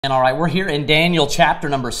And all right, we're here in Daniel chapter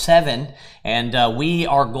number 7, and we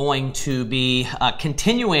are going to be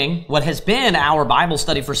continuing what has been our Bible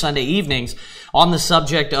study for Sunday evenings on the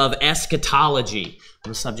subject of eschatology, on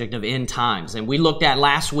the subject of end times. And we looked at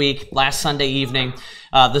last Sunday evening,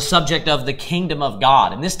 the subject of the kingdom of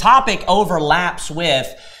God. And this topic overlaps with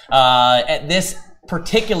this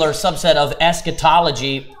particular subset of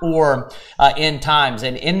eschatology or end times.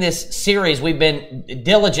 And in this series, we've been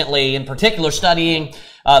diligently, in particular, studying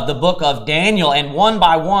the book of Daniel, and one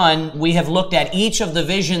by one, we have looked at each of the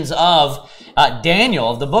visions of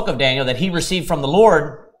Daniel, of the book of Daniel, that he received from the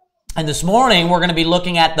Lord. And this morning, we're going to be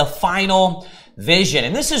looking at the final vision.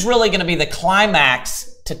 And this is really going to be the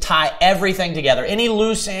climax to tie everything together. Any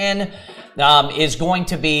loose end is going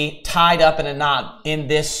to be tied up in a knot in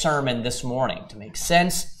this sermon this morning to make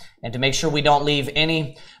sense and to make sure we don't leave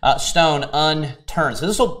any stone unturned. So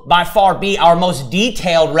this will by far be our most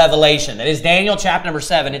detailed revelation. That is Daniel chapter number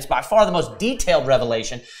 7. It's by far the most detailed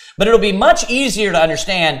revelation, but it'll be much easier to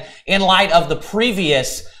understand in light of the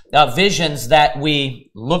previous visions that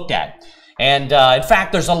we looked at. And in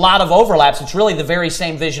fact, there's a lot of overlaps. It's really the very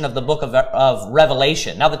same vision of the book of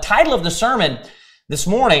Revelation. Now, the title of the sermon this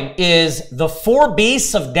morning is The Four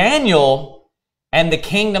Beasts of Daniel and the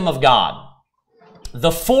Kingdom of God. The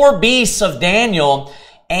four beasts of Daniel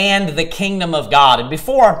and the kingdom of God. And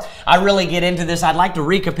before I really get into this, I'd like to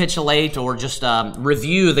recapitulate or just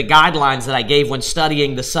review the guidelines that I gave when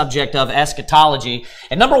studying the subject of eschatology.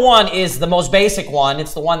 And number one is the most basic one.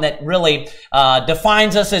 It's the one that really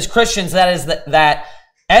defines us as Christians. That is that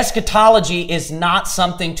eschatology is not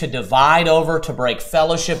something to divide over, to break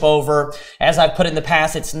fellowship over. As I've put in the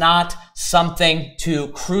past, it's not something to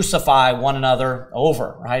crucify one another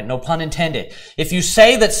over, right? No pun intended. If you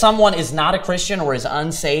say that someone is not a Christian or is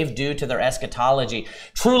unsaved due to their eschatology,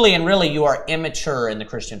 truly and really you are immature in the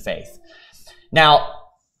Christian faith. Now,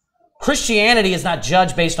 Christianity is not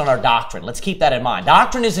judged based on our doctrine. Let's keep that in mind.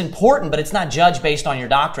 Doctrine is important, but it's not judged based on your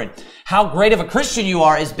doctrine. How great of a Christian you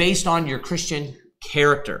are is based on your Christian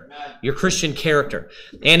character, your Christian character.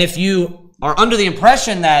 And if you are under the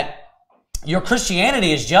impression that your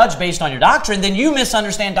Christianity is judged based on your doctrine, then you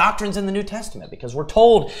misunderstand doctrines in the New Testament, because we're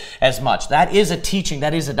told as much. That is a teaching,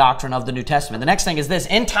 that is a doctrine of the New Testament. The next thing is this: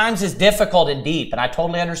 end times is difficult and deep, and I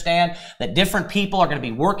totally understand that different people are going to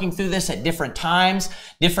be working through this at different times.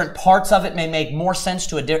 Different parts of it may make more sense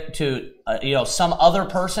to some other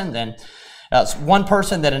person than one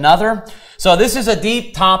person than another. So this is a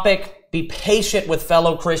deep topic. Be patient with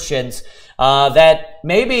fellow Christians that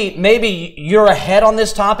maybe you're ahead on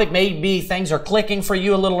this topic. Maybe things are clicking for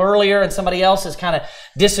you a little earlier and somebody else is kind of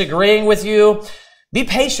disagreeing with you. Be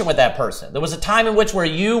patient with that person. There was a time in which where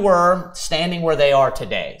you were standing where they are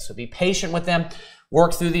today. So be patient with them.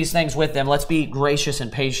 Work through these things with them. Let's be gracious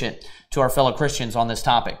and patient to our fellow Christians on this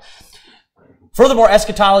topic. Furthermore,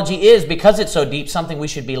 eschatology is, because it's so deep, something we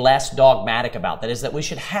should be less dogmatic about. That is, that we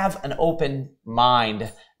should have an open mind.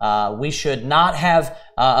 We should not have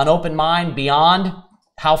an open mind beyond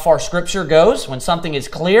how far Scripture goes. When something is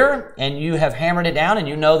clear and you have hammered it down and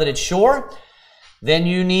you know that it's sure, then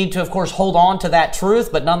you need to, of course, hold on to that truth.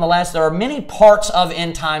 But nonetheless, there are many parts of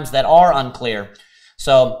end times that are unclear.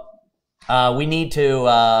 So we need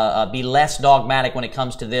to be less dogmatic when it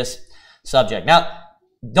comes to this subject. Now,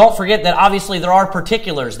 don't forget that obviously there are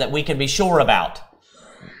particulars that we can be sure about.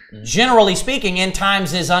 Generally speaking, end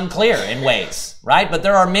times is unclear in ways, right? But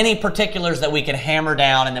there are many particulars that we can hammer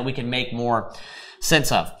down and that we can make more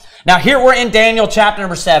sense of. Now, here we're in Daniel chapter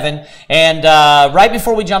number 7, and right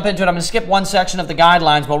before we jump into it, I'm going to skip one section of the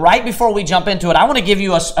guidelines, but right before we jump into it, I want to give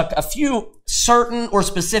you a few certain or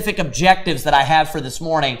specific objectives that I have for this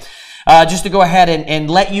morning, just to go ahead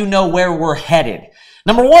and let you know where we're headed.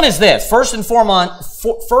 Number one is this: first and foremost,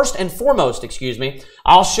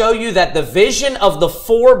 I'll show you that the vision of the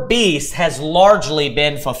four beasts has largely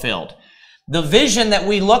been fulfilled. The vision that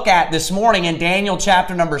we look at this morning in Daniel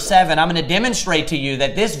chapter number 7, I'm going to demonstrate to you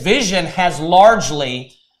that this vision has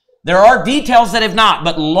largely, there are details that have not,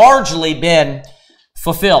 but largely been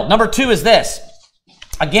fulfilled. Number two is this.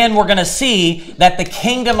 Again, we're going to see that the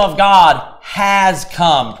kingdom of God has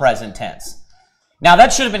come, present tense. Now,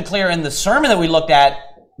 that should have been clear in the sermon that we looked at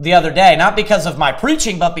the other day, not because of my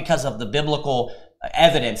preaching, but because of the biblical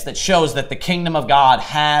evidence that shows that the kingdom of God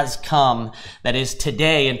has come. That is,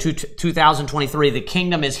 today in 2023, the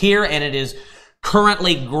kingdom is here and it is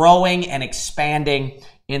currently growing and expanding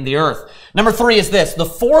in the earth. Number three is this: the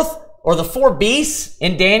four beasts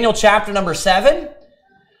in Daniel chapter number 7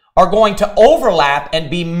 are going to overlap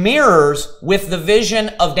and be mirrors with the vision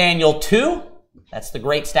of Daniel 2. That's the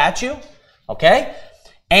great statue. Okay?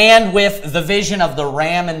 and with the vision of the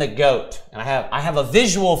ram and the goat. And I have a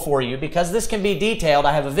visual for you because this can be detailed.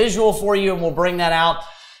 I have a visual for you, and we'll bring that out,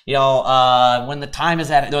 when the time is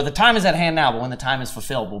at hand now, but when the time is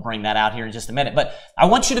fulfilled, we'll bring that out here in just a minute. But I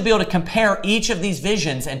want you to be able to compare each of these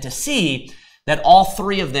visions and to see that all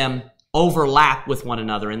three of them overlap with one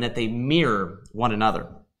another and that they mirror one another.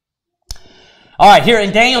 All right, here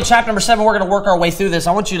in Daniel chapter number 7, we're going to work our way through this.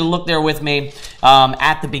 I want you to look there with me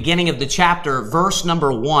at the beginning of the chapter, verse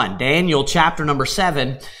number 1. Daniel chapter number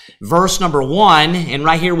 7, verse number 1. And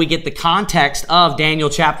right here we get the context of Daniel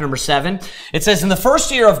chapter number 7. It says, "In the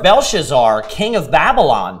first year of Belshazzar, king of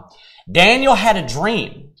Babylon, Daniel had a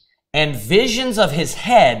dream and visions of his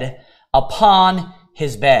head upon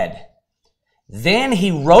his bed. Then he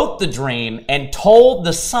wrote the dream and told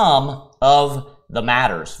the sum of the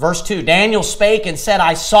matters." Verse 2, "Daniel spake and said,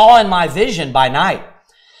 I saw in my vision by night,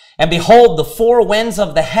 and behold, the four winds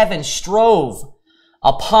of the heaven strove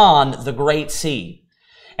upon the great sea.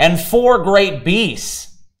 And four great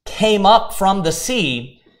beasts came up from the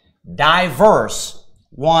sea, diverse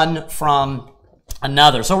one from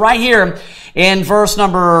another." So right here in verse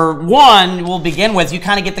number 1, we'll begin with, you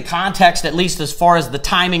kind of get the context, at least as far as the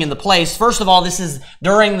timing and the place. First of all, this is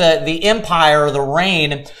during the empire, or the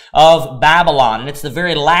reign of Babylon. And it's the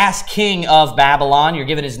very last king of Babylon. You're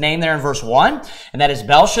given his name there in verse 1, and that is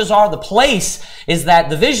Belshazzar. The place is that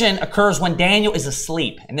the vision occurs when Daniel is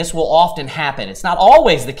asleep. And this will often happen. It's not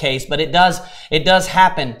always the case, but it does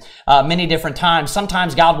happen many different times.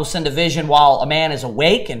 Sometimes God will send a vision while a man is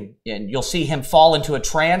awake, and you'll see him fall into a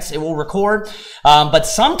trance, it will record. But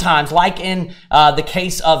sometimes, like in the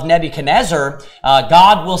case of Nebuchadnezzar,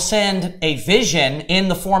 God will send a vision in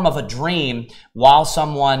the form of a dream while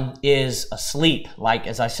someone is asleep. Like,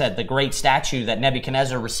 as I said, the great statue that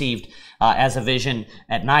Nebuchadnezzar received as a vision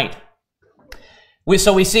at night.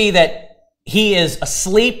 So we see that he is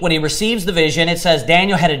asleep when he receives the vision. It says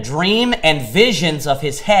Daniel had a dream and visions of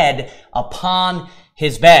his head upon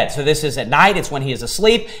his bed. So this is at night. It's when he is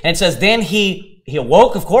asleep. And it says then he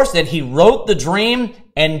awoke, of course. Then he wrote the dream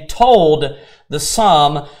and told the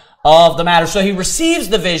sum of the matter. So he receives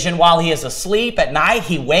the vision while he is asleep at night.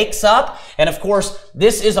 He wakes up. And of course,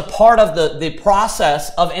 this is a part of the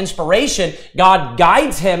process of inspiration. God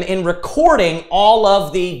guides him in recording all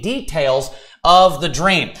of the details of the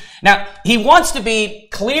dream. Now, he wants to be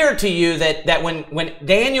clear to you that when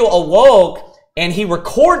Daniel awoke and he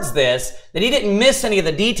records this, that he didn't miss any of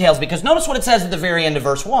the details, because notice what it says at the very end of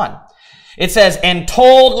verse 1. It says, and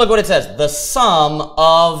told, look what it says, the sum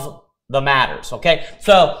of the matters, okay?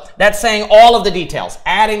 So that's saying all of the details,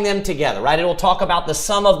 adding them together, right? It will talk about the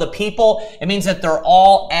sum of the people. It means that they're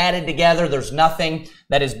all added together. There's nothing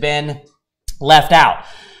that has been left out.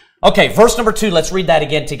 Okay, verse number 2, let's read that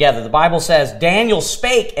again together. The Bible says, Daniel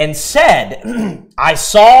spake and said, I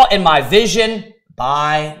saw in my vision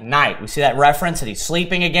by night. We see that reference, that he's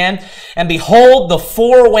sleeping again. And behold, the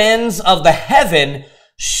four winds of the heaven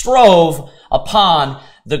strove upon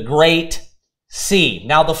the great sea.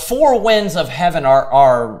 Now, the four winds of heaven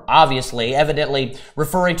are obviously, evidently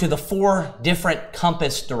referring to the four different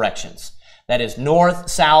compass directions. That is north,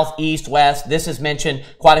 south, east, west. This is mentioned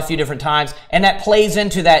quite a few different times. And that plays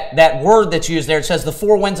into that word that's used there. It says the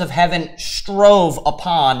four winds of heaven strove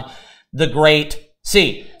upon the great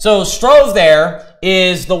sea. So strove there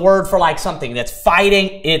is the word for like something that's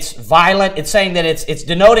fighting. It's violent. It's saying that it's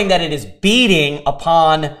denoting that it is beating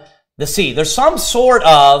upon the sea. There's some sort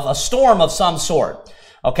of a storm of some sort.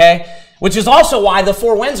 Okay. Which is also why the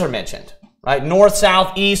four winds are mentioned. Right? North,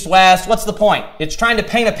 south, east, west. What's the point? It's trying to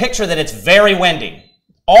paint a picture that it's very windy.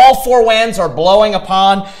 All four winds are blowing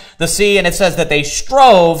upon the sea, and it says that they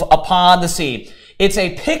strove upon the sea. It's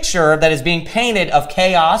a picture that is being painted of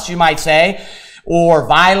chaos, you might say, or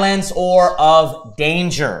violence, or of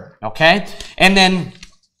danger. Okay? And then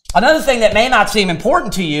another thing that may not seem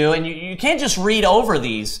important to you, and you can't just read over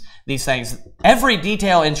these things. Every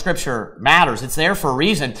detail in Scripture matters. It's there for a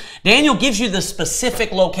reason. Daniel gives you the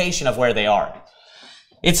specific location of where they are.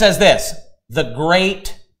 It says this, the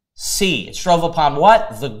great sea. It strove upon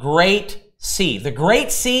what? The great sea. The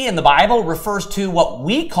great sea in the Bible refers to what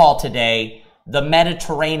we call today the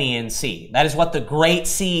Mediterranean Sea. That is what the great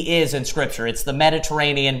sea is in Scripture. It's the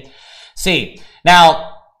Mediterranean Sea.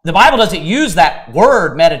 Now, the Bible doesn't use that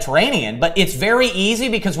word Mediterranean, but it's very easy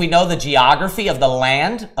because we know the geography of the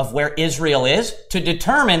land of where Israel is to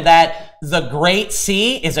determine that the Great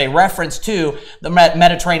Sea is a reference to the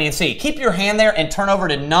Mediterranean Sea. Keep your hand there and turn over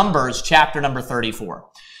to Numbers chapter number 34.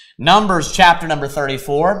 Numbers chapter number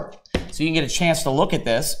 34, so you can get a chance to look at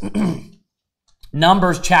this.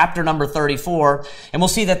 Numbers chapter number 34, and we'll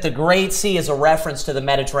see that the Great Sea is a reference to the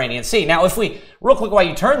Mediterranean Sea. Now, if we, real quick while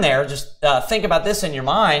you turn there, just think about this in your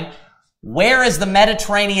mind. Where is the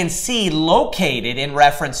Mediterranean Sea located in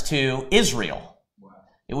reference to Israel?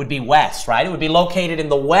 It would be west, right? It would be located in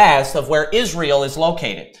the west of where Israel is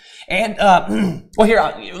located. And, well, here,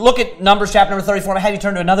 look at Numbers chapter number 34. I'll have you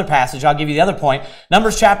turn to another passage. I'll give you the other point.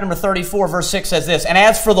 Numbers chapter number 34, verse 6 says this, "And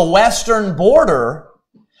as for the western border,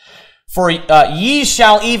 for ye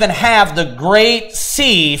shall even have the Great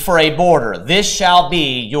Sea for a border. This shall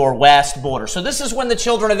be your west border." So this is when the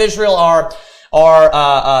children of Israel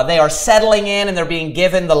they are settling in and they're being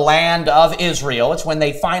given the land of Israel. It's when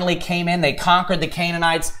they finally came in, they conquered the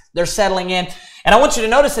Canaanites, they're settling in. And I want you to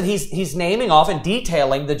notice that he's naming off and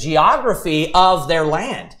detailing the geography of their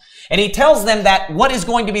land. And he tells them that what is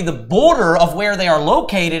going to be the border of where they are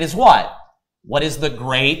located is what? What is the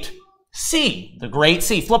Great Sea? The Great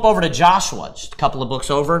Sea. Flip over to Joshua, just a couple of books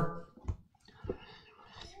over.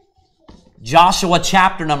 Joshua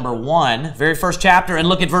chapter number 1, very first chapter, and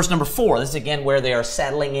look at verse number 4. This is again where they are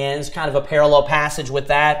settling in. It's kind of a parallel passage with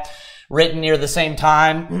that, written near the same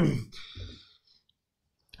time.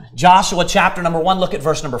 Joshua chapter number 1, look at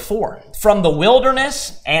verse number 4. "From the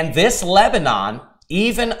wilderness and this Lebanon,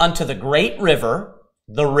 even unto the great river,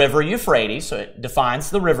 the river Euphrates," so it defines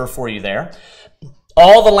the river for you there,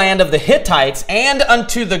 "all the land of the Hittites, and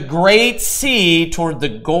unto the great sea toward the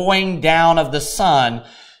going down of the sun,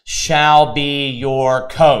 shall be your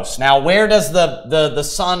coast." Now, where does the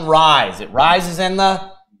sun rise? It rises in the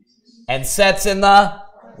and sets in the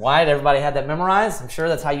white. Everybody had that memorized? I'm sure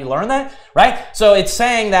that's how you learn that, right? So it's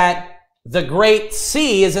saying that the Great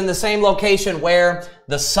Sea is in the same location where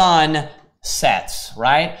the sun sets,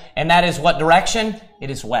 right? And that is what direction? It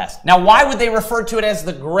is west. Now, why would they refer to it as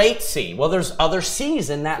the Great Sea? Well, there's other seas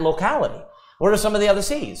in that locality. What are some of the other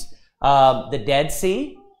seas? The Dead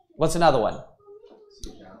Sea. What's another one?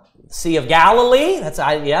 Sea of Galilee.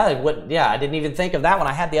 I didn't even think of that one.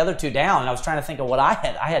 I had the other two down, and I was trying to think of what I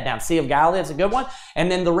had. I had down Sea of Galilee. That's a good one. And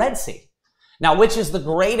then the Red Sea. Now, which is the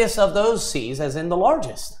greatest of those seas, as in the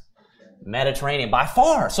largest? Mediterranean, by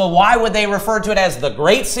far. So why would they refer to it as the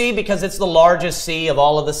Great Sea? Because it's the largest sea of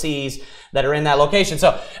all of the seas that are in that location.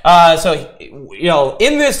 So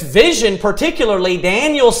in this vision particularly,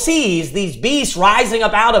 Daniel sees these beasts rising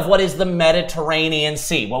up out of what is the Mediterranean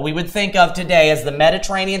Sea, what we would think of today as the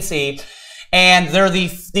Mediterranean Sea. And there are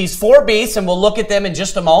these four beasts, and we'll look at them in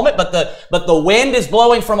just a moment, but the wind is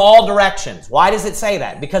blowing from all directions. Why does it say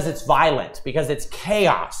that? Because it's violent, because it's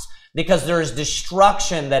chaos, because there is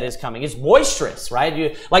destruction that is coming. It's boisterous,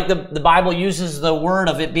 right? Like the Bible uses the word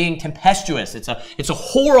of it being tempestuous. It's a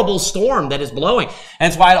horrible storm that is blowing. And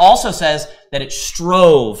that's why it also says that it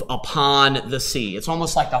strove upon the sea. It's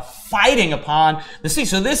almost like a fighting upon the sea.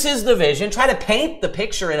 So this is the vision. Try to paint the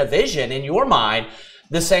picture in a vision in your mind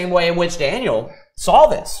the same way in which Daniel saw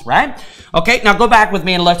this, right? Okay, now go back with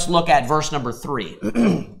me and let's look at verse number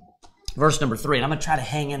 3. Verse number 3, and I'm going to try to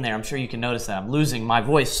hang in there. I'm sure you can notice that I'm losing my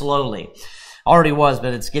voice slowly. Already was,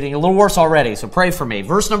 but it's getting a little worse already, so pray for me.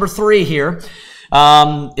 Verse number 3 here,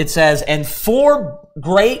 it says, "And 4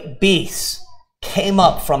 great beasts came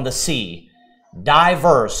up from the sea,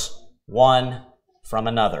 diverse one from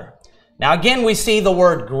another." Now again, we see the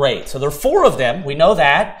word great. So there are 4 of them, we know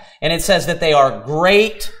that, and it says that they are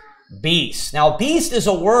great beasts. Now, beast is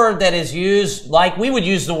a word that is used like we would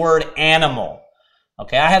use the word animal.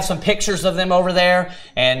 Okay, I have some pictures of them over there,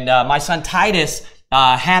 and my son Titus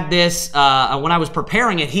had this, when I was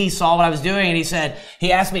preparing it, he saw what I was doing, and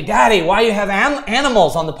he asked me, "Daddy, why do you have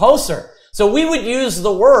animals on the poster?" So we would use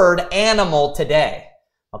the word animal today.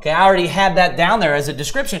 Okay, I already had that down there as a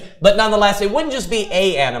description, but nonetheless, it wouldn't just be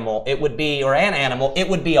a animal, it would be, or an animal, it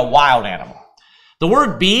would be a wild animal. The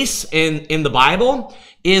word beast in the Bible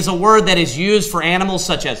is a word that is used for animals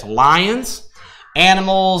such as lions,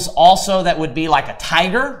 animals also that would be like a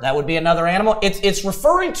tiger. That would be another animal. It's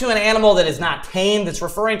referring to an animal that is not tamed. It's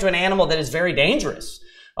referring to an animal that is very dangerous.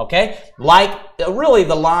 Okay? Like, really,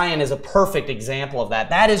 the lion is a perfect example of that.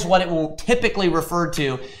 That is what it will typically refer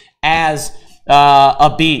to as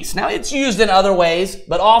a beast. Now, it's used in other ways,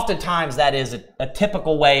 but oftentimes that is a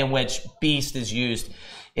typical way in which beast is used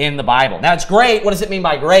in the Bible. Now, it's great. What does it mean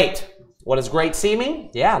by great? What does great sea mean?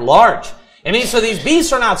 Yeah, large. It means, so these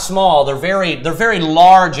beasts are not small. They're very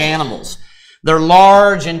large animals. They're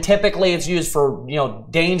large, and typically it's used for,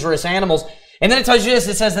 dangerous animals. And then it tells you this.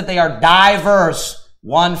 It says that they are diverse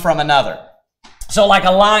one from another. So like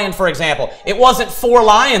a lion, for example, it wasn't 4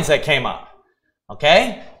 lions that came up.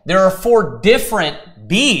 Okay? There are 4 different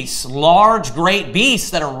beasts, large, great beasts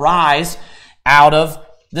that arise out of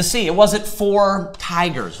the sea. It wasn't 4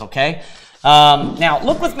 tigers, okay? Now,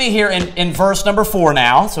 look with me here in verse number 4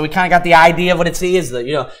 now. So we kind of got the idea of what it sees,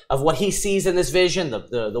 of what he sees in this vision.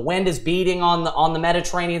 The wind is beating on the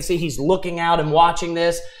Mediterranean Sea. He's looking out and watching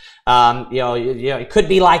this. It could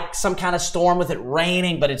be like some kind of storm with it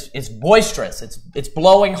raining, but it's boisterous. It's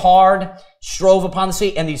blowing hard, strove upon the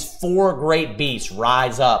sea, and these 4 great beasts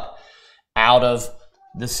rise up out of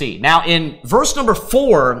the sea. Now, in verse number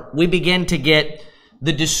 4, we begin to get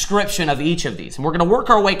the description of each of these. And we're going to work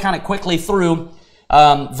our way kind of quickly through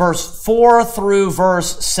verse 4 through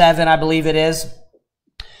verse 7, I believe it is,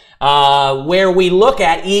 where we look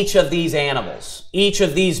at each of these animals, each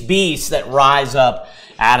of these beasts that rise up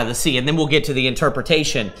out of the sea. And then we'll get to the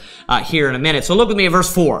interpretation here in a minute. So look with me at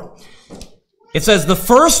verse 4. It says, "The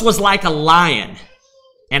first was like a lion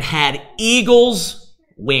and had eagle's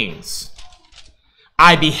wings.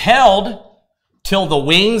 I beheld till the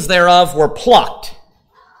wings thereof were plucked,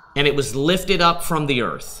 and it was lifted up from the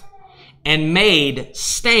earth, and made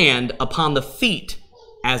stand upon the feet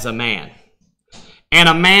as a man. And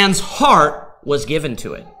a man's heart was given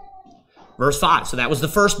to it." Verse 5. So that was the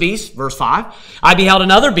first beast. Verse 5. "I beheld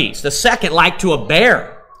another beast, the second like to a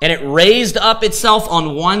bear, and it raised up itself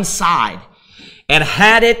on one side, and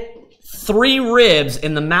had it 3 ribs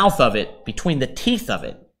in the mouth of it, between the teeth of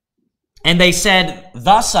it. And they said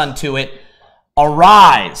thus unto it,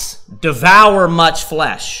 Arise, devour much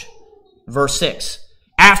flesh." Verse 6.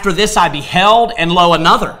 "After this I beheld, and lo,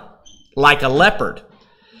 another, like a leopard,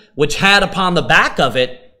 which had upon the back of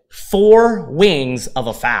it 4 wings of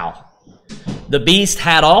a fowl. The beast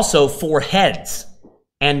had also 4 heads,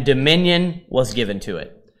 and dominion was given to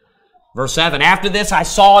it." Verse 7. "After this I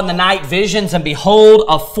saw in the night visions, and behold,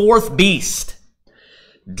 a 4th beast,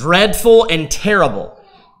 dreadful and terrible,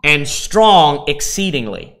 and strong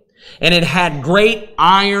exceedingly. And it had great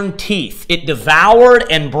iron teeth. It devoured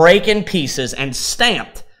and brake in pieces, and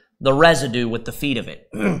stamped the residue with the feet of it.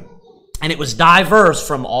 And it was diverse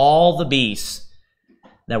from all the beasts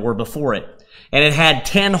that were before it. And it had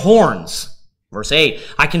 10 horns." Verse 8.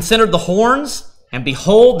 "I considered the horns, and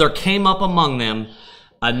behold, there came up among them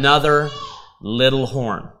another little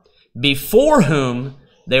horn, before whom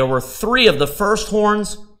there were 3 of the first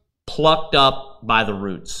horns plucked up by the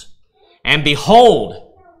roots. And behold,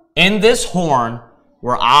 in this horn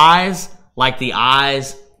were eyes like the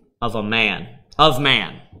eyes of man,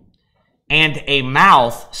 and a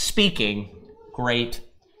mouth speaking great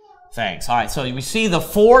things." All right, so we see the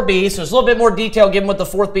 4 beasts. There's a little bit more detail given with the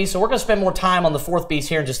 4th beast, so we're going to spend more time on the 4th beast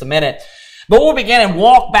here in just a minute. But we'll begin and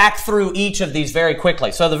walk back through each of these very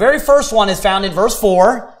quickly. So the very first one is found in verse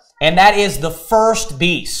 4, and that is the first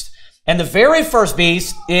beast. And the very first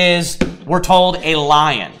beast is, we're told, a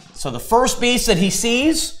lion. So the first beast that he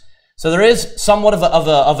sees, so there is somewhat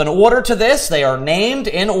of an order to this. They are named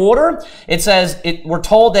in order. It says, we're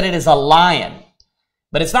told that it is a lion.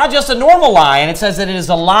 But it's not just a normal lion. It says that it is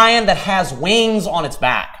a lion that has wings on its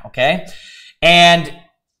back, okay? And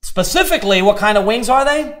specifically, what kind of wings are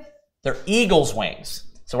they? They're eagle's wings.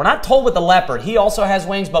 So we're not told with the leopard. He also has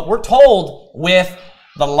wings, but we're told with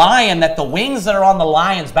the lion that the wings that are on the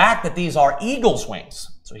lion's back, that these are eagle's wings.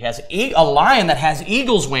 So he has a lion that has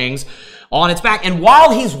eagle's wings on its back. And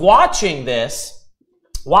while he's watching this,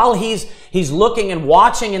 while he's looking and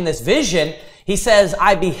watching in this vision, he says,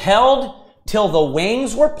 "I beheld till the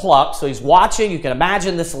wings were plucked." So he's watching. You can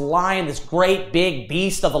imagine this lion, this great big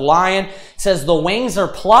beast of a lion. It says the wings are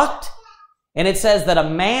plucked. And it says that a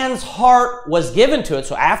man's heart was given to it.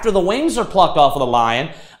 So after the wings are plucked off of the lion,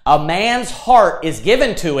 a man's heart is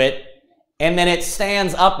given to it, and then it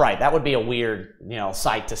stands upright. That would be a weird,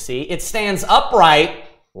 sight to see. It stands upright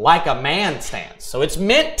like a man stands. So it's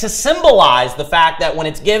meant to symbolize the fact that when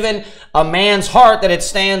it's given a man's heart, that it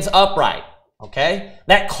stands upright. Okay?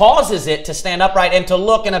 That causes it to stand upright and to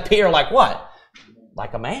look and appear like what?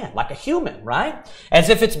 Like a man, like a human, right? As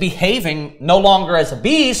if it's behaving no longer as a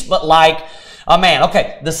beast, but like a man.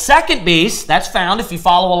 Okay, the second beast, that's found, if you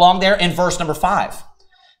follow along there, in verse number 5.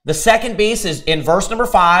 The second beast is in verse number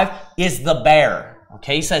 5 is the bear.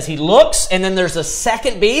 Okay, he says he looks, and then there's a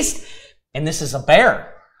second beast, and this is a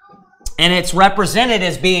bear. And it's represented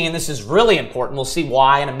as being, and this is really important, we'll see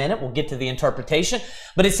why in a minute, we'll get to the interpretation,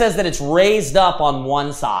 but it says that it's raised up on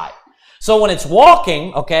one side. So when it's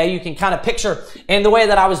walking, okay, you can kind of picture, and the way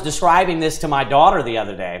that I was describing this to my daughter the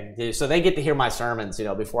other day, so they get to hear my sermons,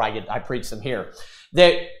 before I preach them here.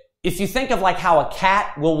 That if you think of like how a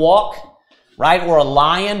cat will walk, right, or a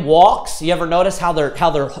lion walks, you ever notice how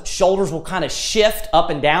their shoulders will kind of shift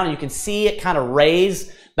up and down, and you can see it kind of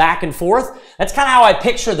raise back and forth. That's kind of how I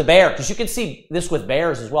picture the bear, because you can see this with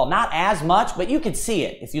bears as well. Not as much, but you can see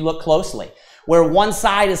it if you look closely, where one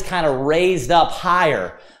side is kind of raised up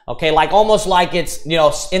higher. Okay, like almost like it's,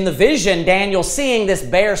 in the vision, Daniel's seeing this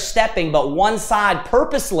bear stepping, but one side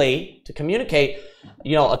purposely, to communicate,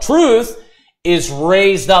 a truth, is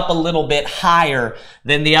raised up a little bit higher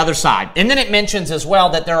than the other side. And then it mentions as well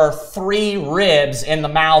that there are 3 ribs in the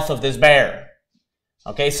mouth of this bear.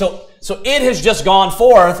 Okay, so it has just gone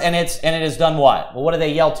forth and it has done what? Well, what do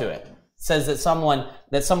they yell to it? It says that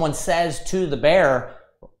someone says to the bear,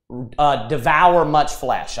 devour much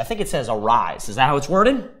flesh. I think it says arise. Is that how it's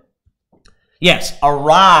worded? Yes,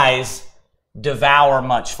 arise, devour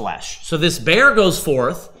much flesh. So this bear goes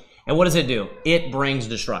forth, and what does it do? It brings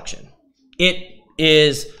destruction. It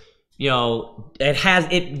is,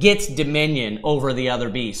 it gets dominion over the other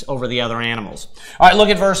beasts, over the other animals. All right, look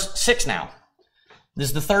at verse 6 now. This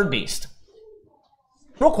is the third beast.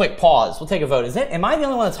 Real quick pause. We'll take a vote. Am I the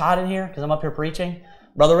only one that's hot in here because I'm up here preaching?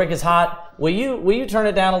 Brother Rick is hot. Will you turn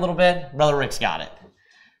it down a little bit? Brother Rick's got it.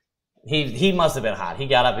 He must have been hot. He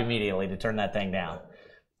got up immediately to turn that thing down.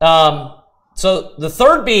 So the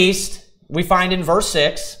third beast we find in verse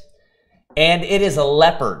 6, and it is a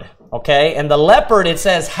leopard. Okay, and the leopard, it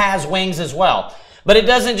says, has wings as well. But it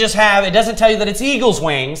doesn't tell you that it's eagle's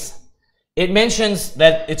wings. It mentions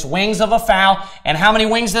that it's wings of a fowl. And how many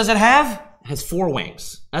wings does it have? It has 4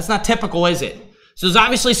 wings. That's not typical, is it? So there's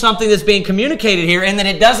obviously something that's being communicated here, and that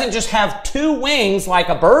it doesn't just have 2 wings like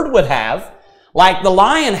a bird would have, like the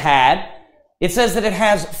lion had. It says that it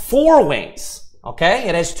has 4 wings. Okay,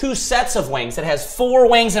 it has 2 sets of wings. It has 4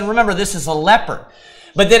 wings, and remember, this is a leopard.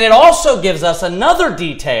 But then it also gives us another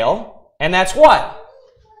detail, and that's what?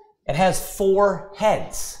 It has 4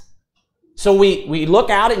 heads. So we look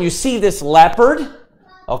out and you see this leopard,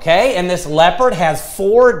 okay? And this leopard has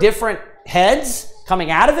 4 different heads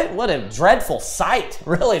coming out of it. What a dreadful sight,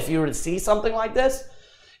 really, if you were to see something like this.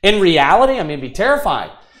 In reality, it'd be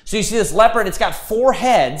terrifying. So you see this leopard, it's got 4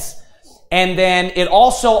 heads, and then it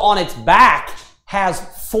also on its back has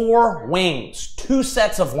 4 wings, 2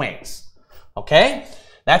 sets of wings, okay?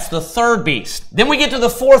 That's the third beast. Then we get to the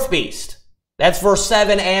fourth beast. That's verse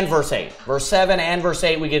 7 and verse 8. Verse 7 and verse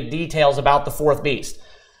 8, we get details about the fourth beast.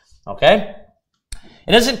 Okay?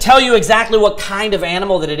 It doesn't tell you exactly what kind of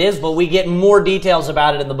animal that it is, but we get more details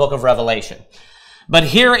about it in the book of Revelation. But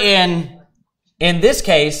here in this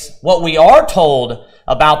case, what we are told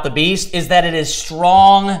about the beast is that it is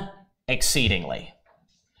strong exceedingly.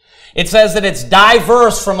 It says that it's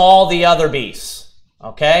diverse from all the other beasts.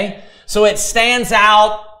 Okay? So it stands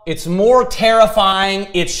out, it's more terrifying,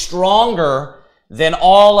 it's stronger than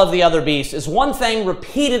all of the other beasts. It's one thing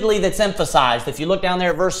repeatedly that's emphasized. If you look down there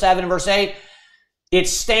at verse 7 and verse 8, it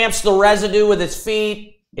stamps the residue with its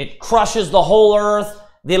feet, it crushes the whole earth.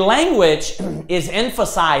 The language is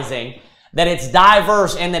emphasizing that it's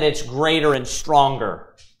diverse and that it's greater and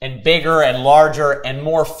stronger and bigger and larger and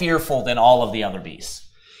more fearful than all of the other beasts.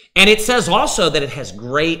 And it says also that it has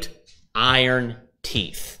great iron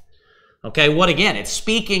teeth. Okay, what again? It's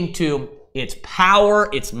speaking to its power,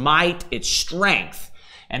 its might, its strength,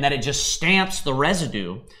 and that it just stamps the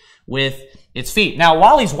residue with its feet. Now,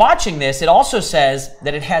 while he's watching this, it also says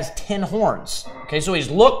that it has 10 horns. Okay, so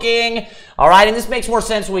he's looking, all right, and this makes more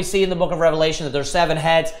sense when we see in the book of Revelation that there's 7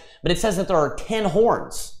 heads, but it says that there are 10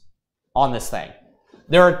 horns on this thing.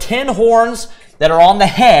 There are 10 horns that are on the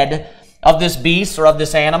head of this beast or of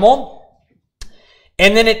this animal.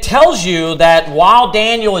 And then it tells you that while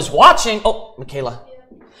Daniel is watching, Michaela,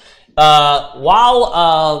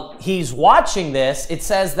 while he's watching this, it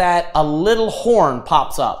says that a little horn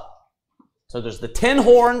pops up. So there's the 10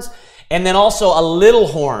 horns, and then also a little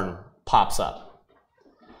horn pops up.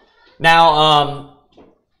 Now,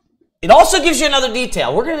 it also gives you another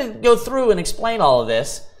detail. We're going to go through and explain all of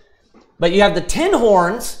this. But you have the 10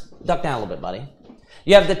 horns. Duck down a little bit, buddy.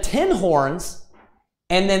 You have the 10 horns,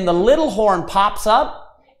 and then the little horn pops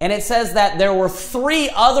up, and it says that there were 3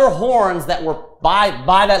 other horns that were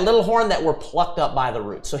by that little horn that were plucked up by the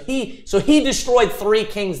root. So he destroyed 3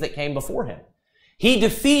 kings that came before him. He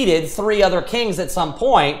defeated 3 other kings at some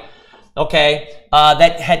point, okay,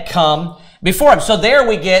 that had come before him. So there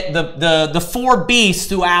we get the 4 beasts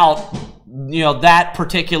throughout, that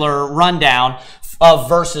particular rundown of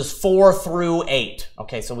verses 4 through 8.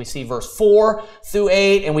 Okay, so we see verse 4 through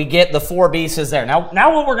 8, and we get the 4 beasts there. Now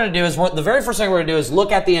what we're going to do is, the very first thing we're going to do is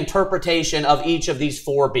look at the interpretation of each of these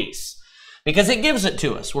 4 beasts, because it gives it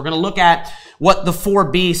to us. We're going to look at what the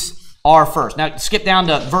 4 beasts are first. Now, skip down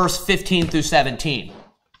to verse 15 through 17.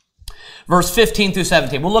 Verse 15 through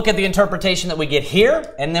 17. We'll look at the interpretation that we get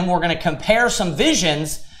here, and then we're going to compare some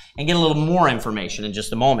visions and get a little more information in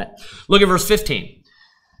just a moment. Look at verse 15.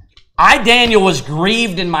 I, Daniel, was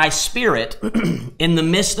grieved in my spirit in the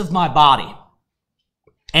midst of my body,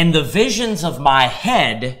 and the visions of my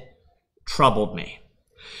head troubled me.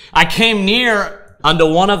 I came near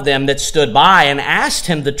unto one of them that stood by and asked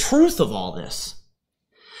him the truth of all this.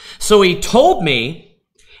 So he told me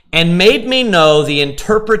and made me know the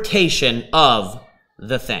interpretation of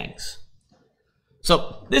the things.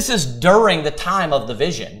 So this is during the time of the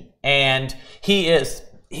vision, and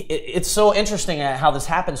it's so interesting how this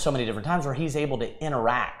happens so many different times where he's able to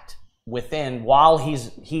interact within, while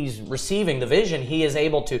he's receiving the vision, he is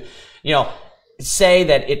able to, say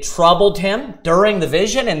that it troubled him during the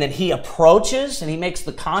vision, and then he approaches and he makes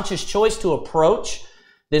the conscious choice to approach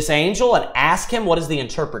this angel and ask him what is the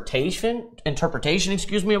interpretation,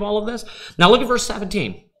 of all of this. Now look at verse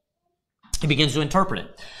 17. He begins to interpret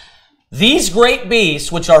it. These great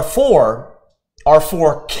beasts which are four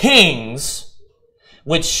kings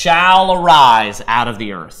which shall arise out of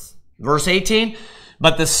the earth. Verse 18,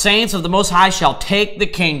 but the saints of the Most High shall take the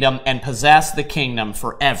kingdom and possess the kingdom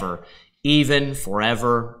forever, even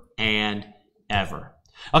forever and ever.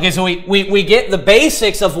 Okay, so we get the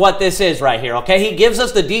basics of what this is right here, okay? He gives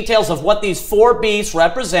us the details of what these four beasts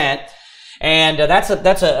represent, and that's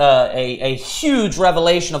a huge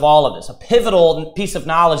revelation of all of this, a pivotal piece of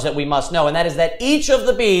knowledge that we must know, and that is that each of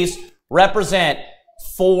the beasts represent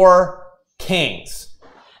four kings.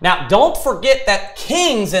 Now, don't forget that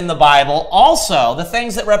kings in the Bible also, the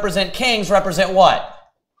things that represent kings represent what?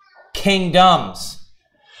 Kingdoms.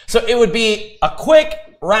 So it would be a quick,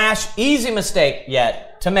 rash, easy mistake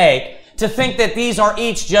yet to make to think that these are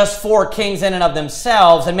each just four kings in and of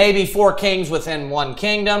themselves and maybe four kings within one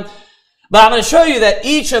kingdom. But I'm going to show you that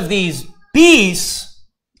each of these beasts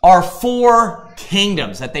are four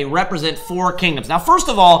kingdoms, that they represent four kingdoms. Now, first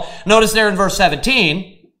of all, notice there in verse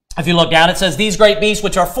 17, if you look down, it says, these great beasts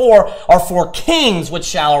which are four kings which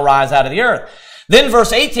shall arise out of the earth. Then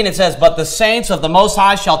verse 18, it says, but the saints of the Most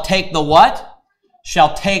High shall take the what?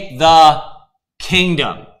 Shall take the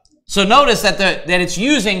kingdom. So notice that it's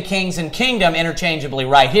using kings and kingdom interchangeably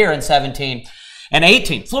right here in 17 and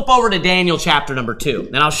 18. Flip over to Daniel chapter number 2,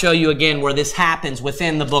 and I'll show you again where this happens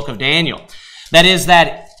within the book of Daniel. That is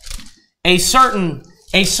that a certain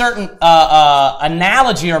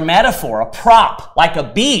analogy or metaphor, a prop, like a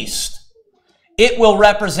beast, it will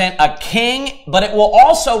represent a king, but it will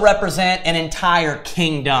also represent an entire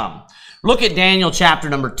kingdom. Look at Daniel chapter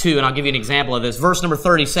number 2, and I'll give you an example of this. Verse number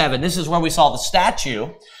 37, this is where we saw the statue.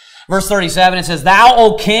 Verse 37, it says, thou,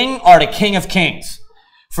 O king, art a king of kings,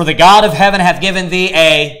 for the God of heaven hath given thee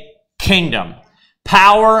a kingdom,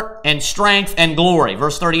 power and strength and glory.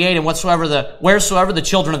 Verse 38, and wheresoever the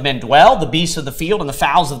children of men dwell, the beasts of the field and the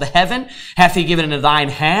fowls of the heaven, hath he given into thine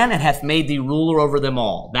hand, and hath made thee ruler over them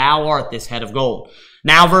all. Thou art this head of gold.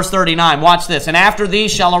 Now verse 39, watch this. And after thee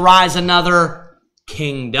shall arise another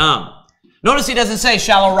kingdom. Notice he doesn't say,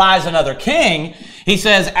 shall arise another king. He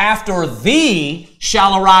says, after thee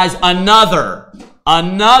shall arise another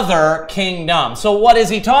kingdom. So what is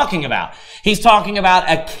he talking about? He's talking about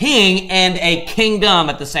a king and a kingdom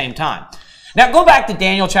at the same time. Now go back to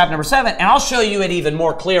Daniel chapter number 7, and I'll show you it even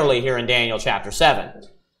more clearly here in Daniel chapter 7.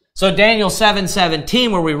 So Daniel 7:17,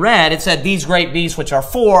 where we read, it said, these great beasts which are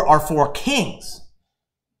four kings.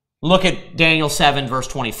 Look at Daniel 7 verse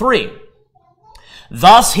 23.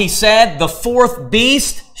 Thus he said, the fourth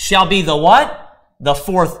beast shall be the what? The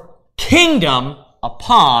fourth kingdom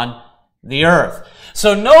upon the earth.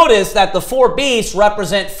 So notice that the four beasts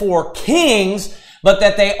represent four kings, but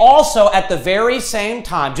that they also at the very same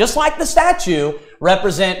time, just like the statue,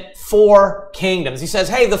 represent four kingdoms. He says,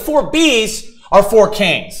 hey, the four beasts are four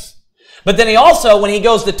kings. But then he also, when he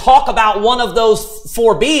goes to talk about one of those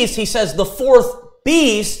four beasts, he says the fourth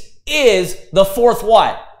beast is the fourth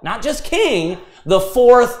what? Not just king, the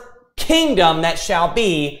fourth kingdom that shall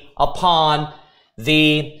be upon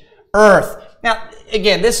the earth. Now,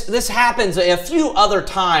 again, this happens a few other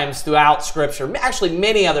times throughout Scripture. Actually,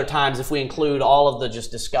 many other times if we include all of the just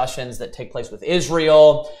discussions that take place with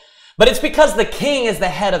Israel. But it's because the king is the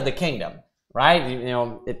head of the kingdom, right?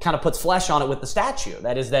 It kind of puts flesh on it with the statue.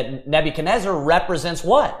 That is that Nebuchadnezzar represents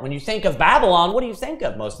what? When you think of Babylon, what do you think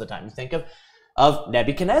of most of the time? You think of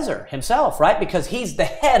Nebuchadnezzar himself, right? Because he's the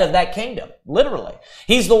head of that kingdom, literally.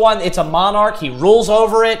 He's the one, it's a monarch, he rules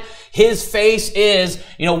over it. His face is,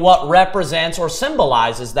 what represents or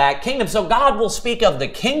symbolizes that kingdom. So God will speak of the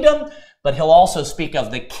kingdom, but he'll also speak of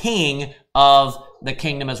the king of the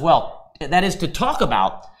kingdom as well. That is to talk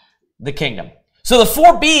about the kingdom. So the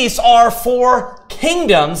four beasts are four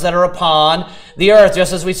kingdoms that are upon the earth,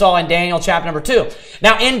 just as we saw in Daniel chapter number 2.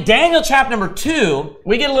 Now, in Daniel chapter number 2,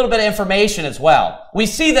 we get a little bit of information as well. We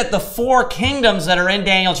see that the four kingdoms that are in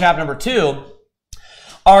Daniel chapter number 2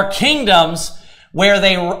 are kingdoms where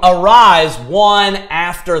they arise one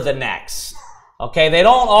after the next. Okay, they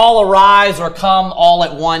don't all arise or come all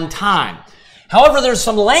at one time. However, there's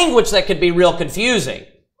some language that could be real confusing.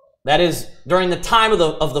 That is, during the time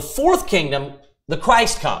of the fourth kingdom, the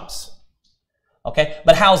Christ comes. Okay,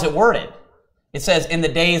 but how is it worded? It says, in the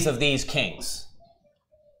days of these kings,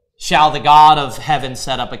 shall the God of heaven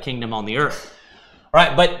set up a kingdom on the earth. All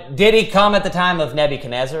right, but did he come at the time of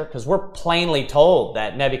Nebuchadnezzar? Because we're plainly told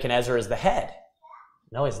that Nebuchadnezzar is the head.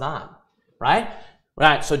 No, he's not. Right?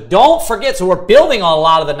 Right, so don't forget, so we're building on a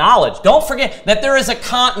lot of the knowledge. Don't forget that there is a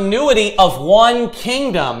continuity of one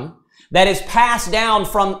kingdom that is passed down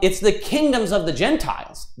from, it's the kingdoms of the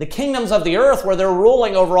Gentiles, the kingdoms of the earth where they're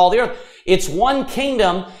ruling over all the earth. It's one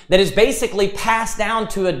kingdom that is basically passed down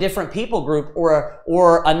to a different people group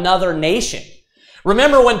or another nation.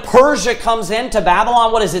 Remember when Persia comes into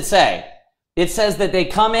Babylon, what does it say? It says that they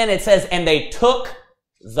come in, it says, and they took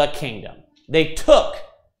the kingdom. They took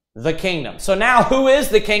the kingdom. So now who is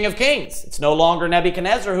the King of Kings? It's no longer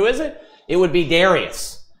Nebuchadnezzar. Who is it? It would be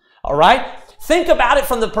Darius. All right? Think about it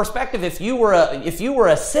from the perspective if you were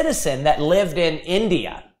a citizen that lived in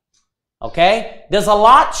India. Okay? Does a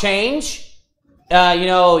lot change?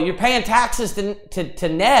 You're paying taxes to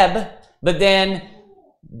Neb, but then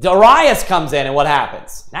Darius comes in and what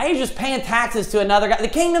happens? Now you're just paying taxes to another guy. The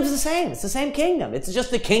kingdom's the same. It's the same kingdom. It's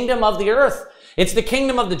just the kingdom of the earth. It's the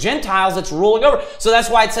kingdom of the Gentiles that's ruling over. So that's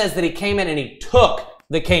why it says that he came in and he took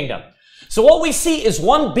the kingdom. So what we see is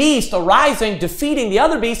one beast arising, defeating the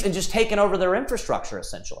other beast, and just taking over their infrastructure,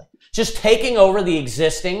 essentially. Just taking over the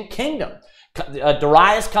existing kingdom.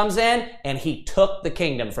 Darius comes in, and he took the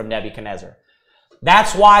kingdom from Nebuchadnezzar.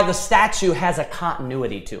 That's why the statue has a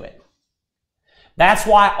continuity to it. That's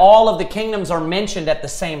why all of the kingdoms are mentioned at the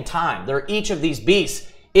same time. They're each of these beasts.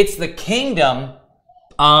 It's the kingdom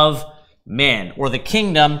of men, or the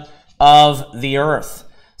kingdom of the earth.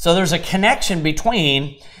 So there's a connection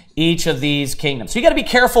between each of these kingdoms. So you got to be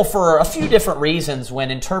careful for a few different reasons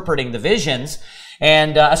when interpreting the visions,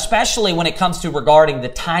 and especially when it comes to regarding the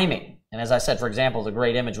timing. And as I said, for example, the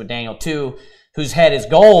great image with Daniel 2, whose head is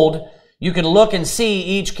gold, you can look and see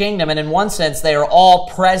each kingdom, and in one sense, they are all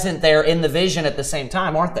present there in the vision at the same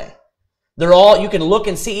time, aren't they? They're all, you can look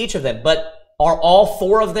and see each of them, but are all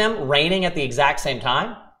four of them reigning at the exact same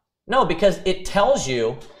time? No, because it tells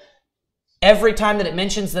you, every time that it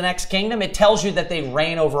mentions the next kingdom, it tells you that they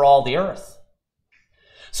reign over all the earth.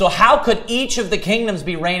 So how could each of the kingdoms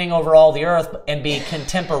be reigning over all the earth and be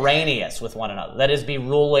contemporaneous with one another? That is, be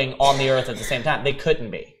ruling on the earth at the same time. They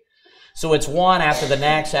couldn't be. So it's one after the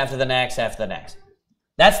next, after the next, after the next.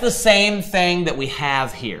 That's the same thing that we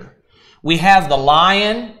have here. We have the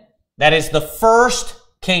lion, that is the first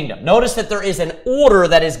kingdom. Notice that there is an order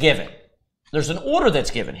that is given. There's an order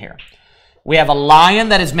that's given here. We have a lion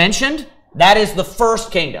that is mentioned. That is the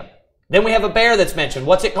first kingdom. Then we have a bear that's mentioned.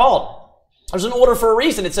 What's it called? There's an order for a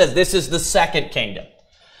reason. It says this is the second kingdom.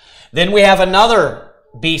 Then we have another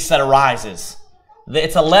beast that arises.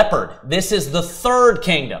 It's a leopard. This is the third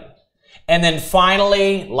kingdom. And then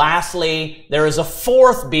finally, lastly, there is a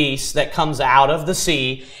fourth beast that comes out of the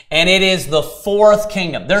sea, and it is the fourth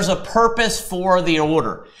kingdom. There's a purpose for the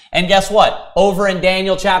order. And guess what? Over in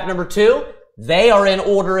Daniel chapter number 2, they are in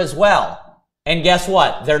order as well. And guess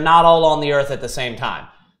what? They're not all on the earth at the same time.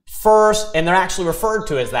 First, and they're actually referred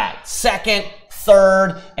to as that. Second,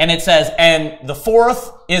 third, and it says, and the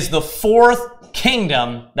fourth is the fourth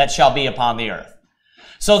kingdom that shall be upon the earth.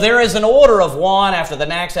 So there is an order of one after the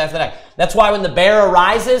next, after the next. That's why when the bear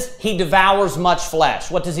arises, he devours much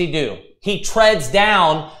flesh. What does he do? He treads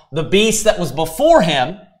down the beast that was before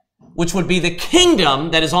him, which would be the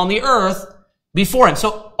kingdom that is on the earth before him.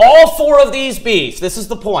 So all four of these beasts, this is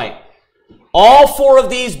the point, all four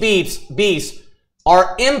of these beasts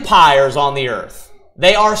are empires on the earth.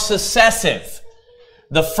 They are successive.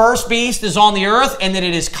 The first beast is on the earth, and then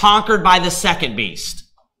it is conquered by the second beast.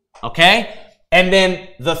 Okay? And then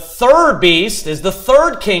the third beast is the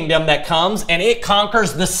third kingdom that comes, and it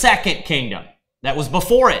conquers the second kingdom that was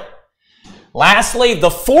before it. Lastly,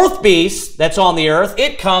 the fourth beast that's on the earth,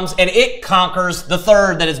 it comes and it conquers the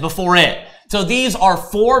third that is before it. So these are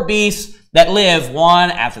four beasts that live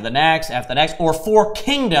one after the next, or four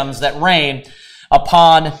kingdoms that reign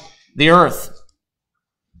upon the earth.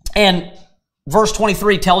 And verse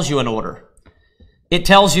 23 tells you an order. it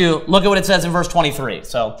tells you, look at what it says in verse 23.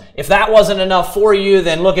 So if that wasn't enough for you,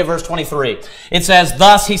 then look at verse 23. It says,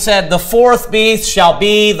 thus he said, the fourth beast shall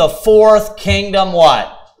be the fourth kingdom,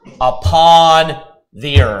 what? Upon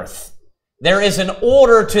the earth. There is an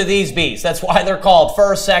order to these beasts. That's why they're called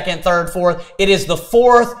first, second, third, fourth. It is the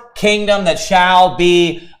fourth kingdom that shall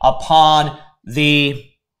be upon the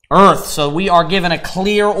earth. So we are given a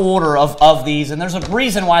clear order of these, and there's a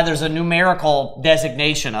reason why there's a numerical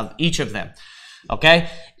designation of each of them. Okay?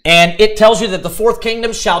 And it tells you that the fourth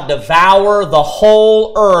kingdom shall devour the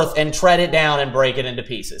whole earth and tread it down and break it into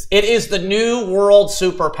pieces. It is the new world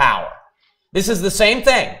superpower. This is the same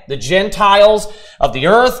thing. The Gentiles of the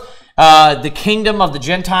earth, the kingdom of the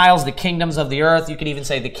Gentiles, the kingdoms of the earth. You could even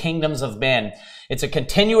say the kingdoms of men. It's a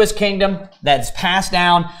continuous kingdom that's passed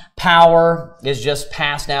down. Power is just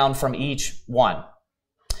passed down from each one.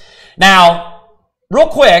 Now, real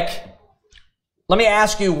quick, let me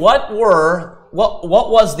ask you, what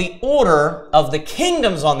was the order of the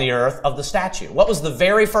kingdoms on the earth of the statue? What was the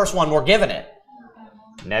very first one we're given it?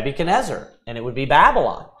 Nebuchadnezzar, and it would be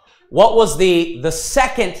Babylon. What was the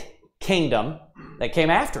second kingdom that came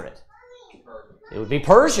after it? It would be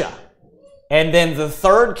Persia. And then the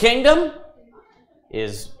third kingdom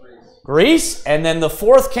is Greece. And then the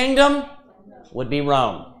fourth kingdom would be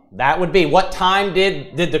Rome. That would be, what time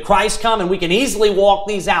did the Christ come? And we can easily walk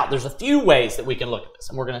these out. There's a few ways that we can look at this,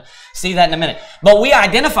 and we're going to see that in a minute. But we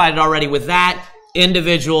identified it already with that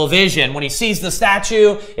individual vision. When he sees the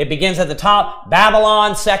statue, it begins at the top,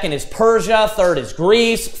 Babylon. Second is Persia. Third is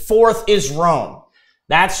Greece. Fourth is Rome.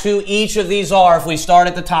 That's who each of these are if we start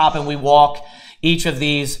at the top and we walk each of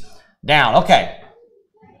these down. Okay,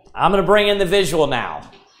 I'm going to bring in the visual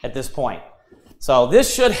now at this point. So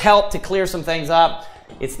this should help to clear some things up.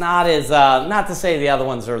 It's not as, not to say the other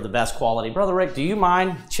ones are the best quality. Brother Rick, do you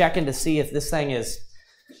mind checking to see if this thing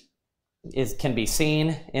can be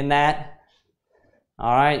seen in that?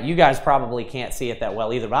 All right, you guys probably can't see it that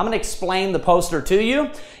well either, but I'm going to explain the poster to you,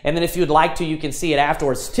 and then if you'd like to, you can see it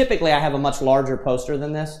afterwards. Typically, I have a much larger poster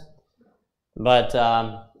than this, but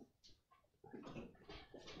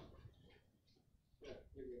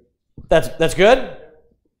that's good.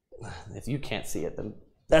 If you can't see it, then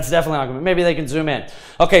that's definitely not going to be. Maybe they can zoom in.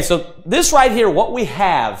 Okay, so this right here, what we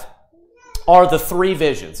have are the three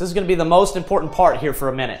visions. This is going to be the most important part here for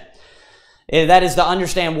a minute. That is to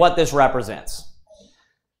understand what this represents.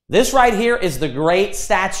 This right here is the great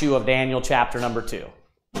statue of Daniel chapter number 2.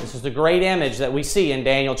 This is the great image that we see in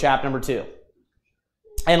Daniel chapter number 2.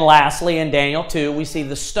 And lastly, in Daniel 2, we see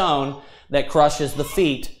the stone that crushes the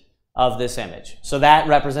feet of this image. So that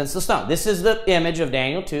represents the stone. This is the image of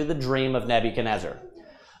Daniel 2, the dream of Nebuchadnezzar.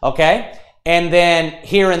 Okay? And then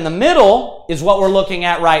here in the middle is what we're looking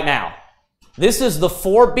at right now. This is the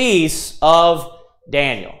four beasts of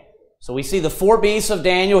Daniel. So we see the four beasts of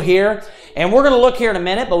Daniel here, and we're going to look here in a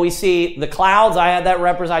minute, but we see the clouds.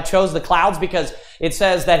 I chose the clouds because it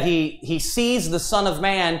says that he sees the Son of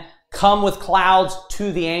Man come with clouds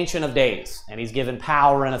to the Ancient of Days, and he's given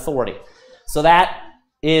power and authority. So that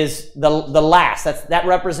is the last. That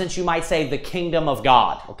represents, you might say, the kingdom of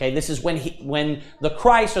God. Okay, this is when the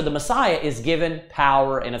Christ or the Messiah is given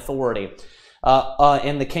power and authority.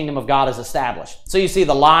 And the kingdom of God is established. So you see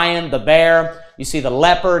the lion, the bear, you see the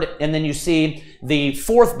leopard, and then you see the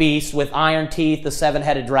fourth beast with iron teeth, the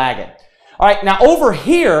seven-headed dragon. All right, now over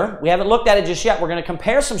here, we haven't looked at it just yet. We're going to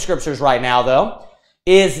compare some scriptures right now, though.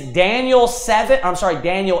 Is Daniel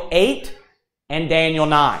 8 and Daniel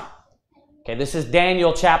 9. Okay, this is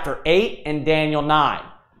Daniel chapter 8 and Daniel 9.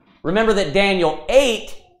 Remember that Daniel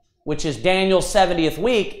 8, which is Daniel's 70th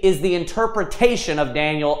week, is the interpretation of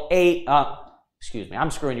Daniel 8. Excuse me, I'm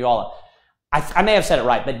screwing you all up. I may have said it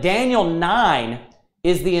right, but Daniel 9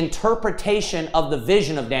 is the interpretation of the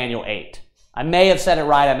vision of Daniel 8. I may have said it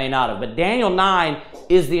right, I may not have, but Daniel 9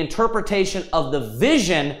 is the interpretation of the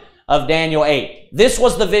vision of Daniel 8. This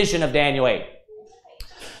was the vision of Daniel 8.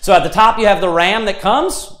 So at the top you have the ram that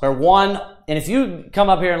comes, and if you come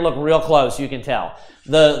up here and look real close, you can tell.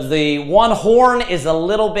 The one horn is a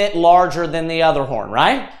little bit larger than the other horn,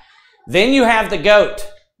 right? Then you have the goat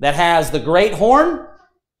that has the great horn,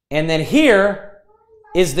 and then here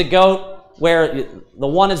is the goat where the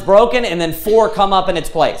one is broken, and then four come up in its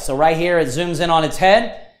place. So right here it zooms in on its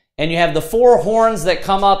head, and you have the four horns that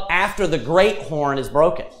come up after the great horn is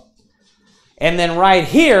broken. And then right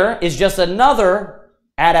here is just another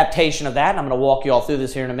adaptation of that, and I'm going to walk you all through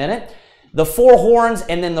this here in a minute. The four horns,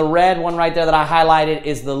 and then the red one right there that I highlighted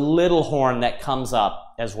is the little horn that comes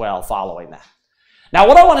up as well following that. Now,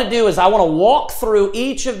 what I want to do is I want to walk through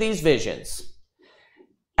each of these visions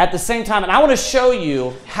at the same time, and I want to show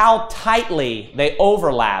you how tightly they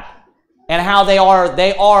overlap and how they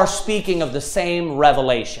are speaking of the same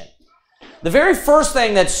revelation. The very first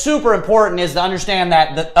thing that's super important is to understand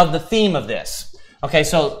that of the theme of this. Okay,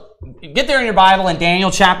 so get there in your Bible in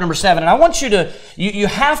Daniel chapter number 7, and I want you to, you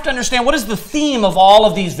have to understand what is the theme of all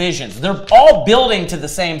of these visions. They're all building to the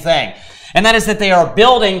same thing, and that is that they are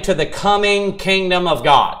building to the coming kingdom of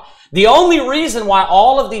God. The only reason why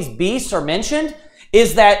all of these beasts are mentioned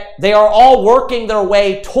is that they are all working their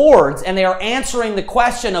way towards, and they are answering the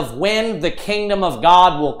question of when the kingdom of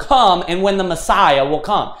God will come and when the Messiah will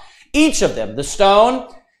come. Each of them, the stone,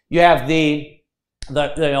 you have the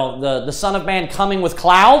Son of Man coming with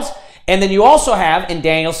clouds, and then you also have in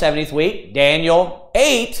Daniel 70th week, Daniel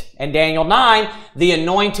 8 and Daniel 9, the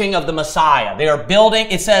anointing of the Messiah. They are building,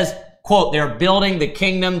 it says, quote, they are building the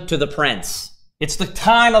kingdom to the prince. It's the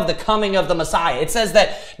time of the coming of the Messiah. It says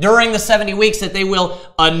that during the 70 weeks that they will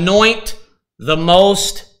anoint the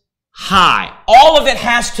Most High. All of it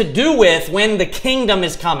has to do with when the kingdom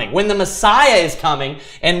is coming, when the Messiah is coming,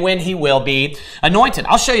 and when he will be anointed.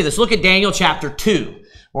 I'll show you this. Look at Daniel chapter 2.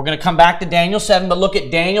 We're going to come back to Daniel 7, but look at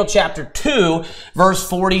Daniel chapter 2, verse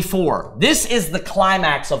 44. This is the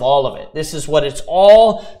climax of all of it. This is what it's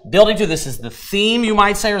all building to. This is the theme, you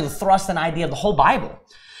might say, or the thrust and idea of the whole Bible.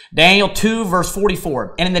 Daniel 2, verse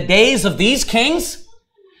 44. And in the days of these kings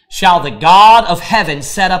shall the God of heaven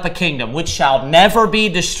set up a kingdom which shall never be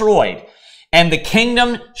destroyed, and the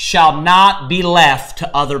kingdom shall not be left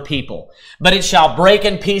to other people, but it shall break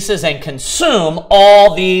in pieces and consume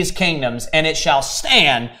all these kingdoms, and it shall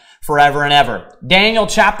stand forever and ever. Daniel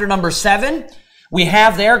chapter number 7, we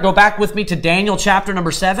have there, go back with me to Daniel chapter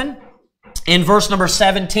number 7, in verse number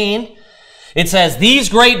 17, it says, these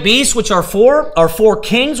great beasts which are four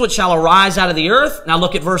kings which shall arise out of the earth. Now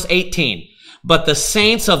look at verse 18. But the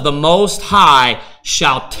saints of the Most High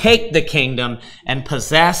shall take the kingdom and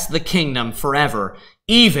possess the kingdom forever,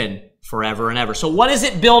 even forever and ever. So what is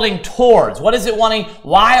it building towards? What is it wanting?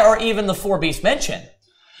 Why are even the four beasts mentioned?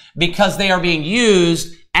 Because they are being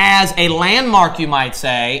used as a landmark, you might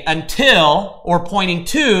say, until, or pointing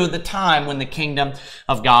to, the time when the kingdom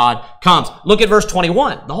of God comes. Look at verse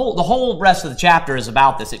 21. The whole rest of the chapter is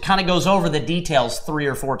about this. It kind of goes over the details 3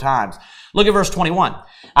 or 4 times. Look at verse 21.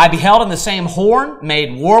 I beheld in the same horn,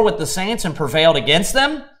 made war with the saints, and prevailed against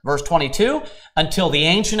them. Verse 22, until the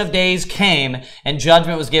Ancient of Days came, and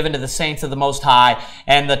judgment was given to the saints of the Most High,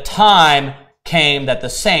 and the time came that the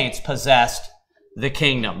saints possessed the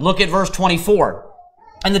kingdom. Look at verse 24.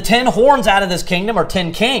 And the 10 horns out of this kingdom are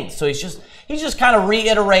 10 kings. So he's just kind of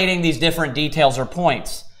reiterating these different details or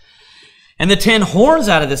points. And the 10 horns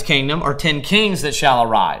out of this kingdom are 10 kings that shall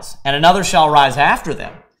arise, and another shall arise after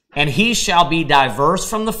them. And he shall be diverse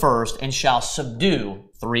from the first, and shall subdue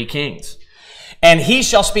 3 kings. And he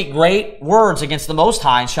shall speak great words against the Most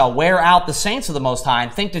High, and shall wear out the saints of the Most High,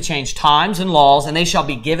 and think to change times and laws, and they shall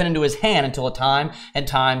be given into his hand until a time and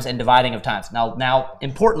times and dividing of times. Now,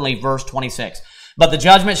 importantly, verse 26. But the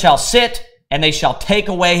judgment shall sit, and they shall take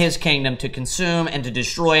away his kingdom to consume and to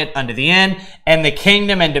destroy it unto the end, and the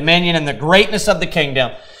kingdom and dominion and the greatness of the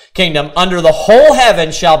kingdom under the whole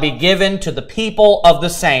heaven shall be given to the people of the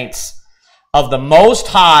saints of the Most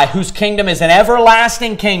High, whose kingdom is an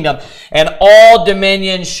everlasting kingdom, and all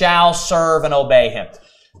dominions shall serve and obey him.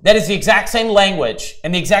 That is the exact same language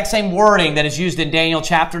and the exact same wording that is used in Daniel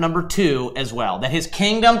chapter number 2 as well. That his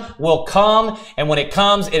kingdom will come, and when it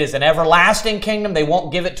comes, it is an everlasting kingdom. They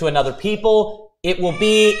won't give it to another people. It will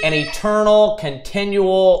be an eternal,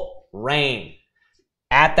 continual reign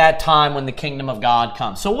at that time when the kingdom of God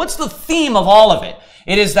comes. So what's the theme of all of it?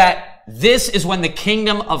 It is that this is when the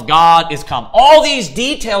kingdom of God is come. All these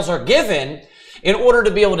details are given in order to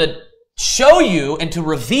be able to show you and to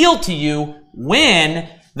reveal to you when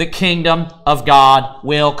the kingdom of God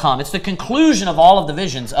will come. It's the conclusion of all of the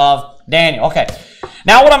visions of Daniel. Okay,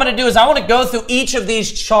 now what I'm going to do is I want to go through each of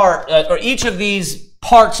these each of these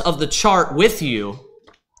parts of the chart with you.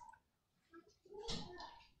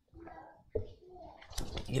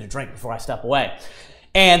 Get a drink before I step away.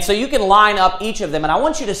 And so you can line up each of them, and I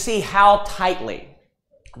want you to see how tightly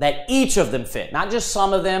that each of them fit, not just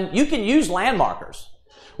some of them. You can use landmarkers.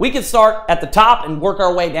 We could start at the top and work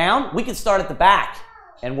our way down. We could start at the back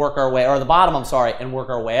and work our way, or the bottom, I'm sorry, and work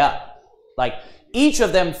our way up. Like, each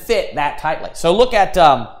of them fit that tightly. So look at,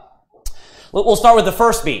 we'll start with the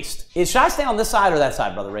first beast. Should I stay on this side or that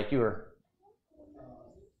side, Brother Rick? You were...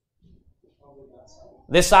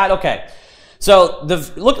 This side? Okay. So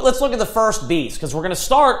let's look at the first beast, because we're going to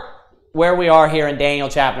start where we are here in Daniel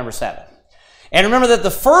chapter number 7. And remember that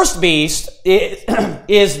the first beast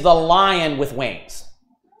is the lion with wings.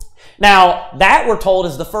 Now, that we're told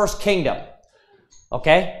is the first kingdom.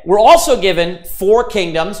 Okay? We're also given 4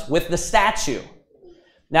 kingdoms with the statue.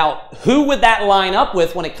 Now, who would that line up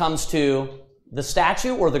with when it comes to the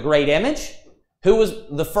statue or the great image? Who was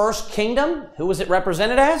the first kingdom? Who was it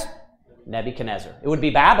represented as? Nebuchadnezzar. It would be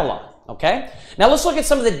Babylon. Okay? Now let's look at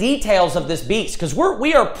some of the details of this beast, because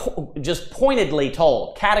we are just pointedly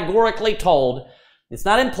told, categorically told, it's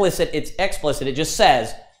not implicit, it's explicit. It just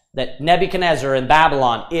says that Nebuchadnezzar in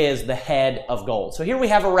Babylon is the head of gold. So here we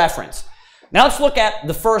have a reference. Now let's look at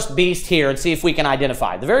the first beast here and see if we can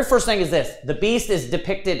identify. The very first thing is this. The beast is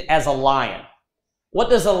depicted as a lion. What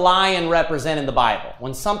does a lion represent in the Bible?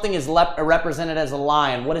 When something is represented as a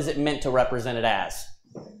lion, what is it meant to represent it as?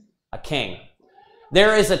 A king.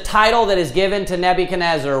 There is a title that is given to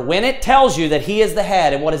Nebuchadnezzar when it tells you that he is the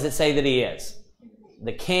head, and what does it say that he is?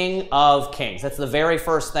 The King of Kings. That's the very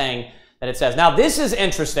first thing that it says. Now this is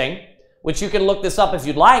interesting, which you can look this up if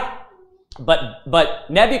you'd like. But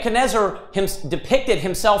Nebuchadnezzar depicted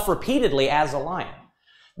himself repeatedly as a lion.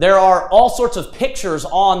 There are all sorts of pictures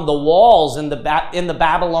on the walls in the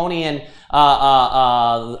Babylonian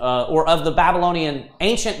or of the Babylonian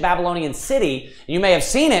ancient Babylonian city. You may have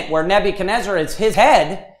seen it where Nebuchadnezzar is his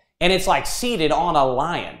head and it's like seated on a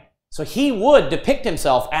lion. So he would depict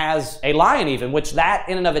himself as a lion even, which that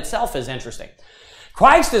in and of itself is interesting.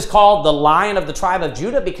 Christ is called the Lion of the tribe of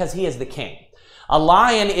Judah because he is the king. A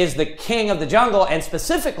lion is the king of the jungle, and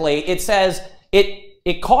specifically it says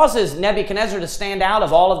it causes Nebuchadnezzar to stand out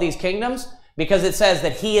of all of these kingdoms because it says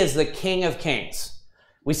that he is the King of Kings.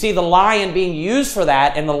 We see the lion being used for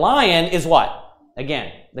that, and the lion is what?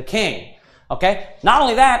 Again, the king. Okay? Not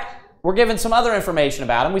only that, we're given some other information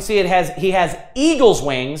about him. We see he has eagle's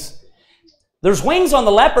wings. There's wings on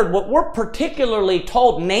the leopard, but we're particularly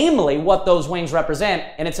told, namely, what those wings represent,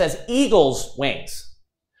 and it says eagle's wings.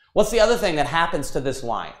 What's the other thing that happens to this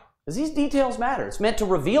lion? Because these details matter. It's meant to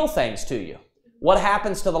reveal things to you. What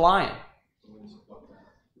happens to the lion?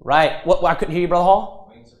 Right. I couldn't hear you, Brother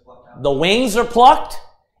Hall. The wings are plucked.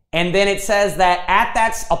 And then it says that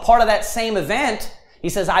a part of that same event, he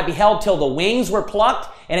says, I beheld till the wings were plucked.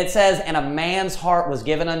 And it says, and a man's heart was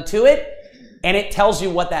given unto it. And it tells you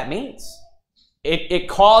what that means. It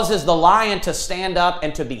causes the lion to stand up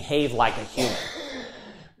and to behave like a human.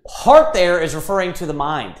 Heart there is referring to the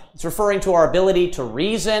mind. It's referring to our ability to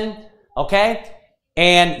reason, okay?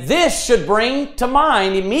 And this should bring to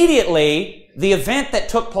mind immediately the event that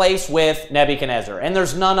took place with Nebuchadnezzar. And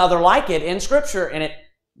there's none other like it in Scripture, and it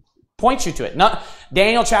points you to it.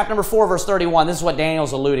 Daniel chapter number 4, verse 31. This is what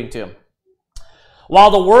Daniel's alluding to. While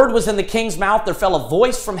the word was in the king's mouth, there fell a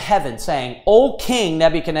voice from heaven saying, O King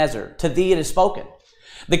Nebuchadnezzar, to thee it is spoken.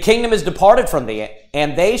 The kingdom is departed from thee,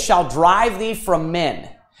 and they shall drive thee from men.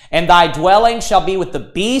 And thy dwelling shall be with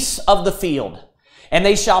the beasts of the field. And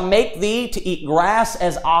they shall make thee to eat grass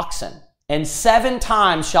as oxen. And 7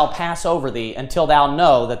 times shall pass over thee until thou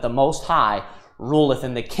know that the Most High ruleth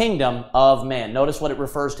in the kingdom of men. Notice what it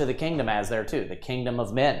refers to the kingdom as there too. The kingdom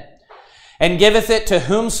of men. And giveth it to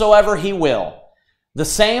whomsoever he will. The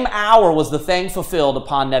same hour was the thing fulfilled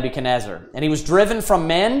upon Nebuchadnezzar. And he was driven from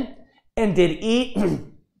men and did eat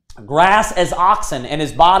grass as oxen, and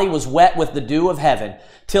his body was wet with the dew of heaven,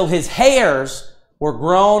 till his hairs were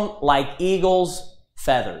grown like eagle's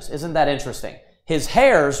feathers. Isn't that interesting? His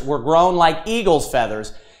hairs were grown like eagle's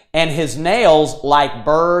feathers, and his nails like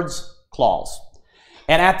birds' claws.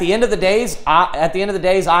 And at the end of the days,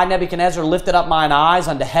 I, Nebuchadnezzar, lifted up mine eyes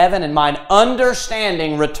unto heaven, and mine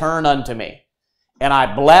understanding returned unto me. And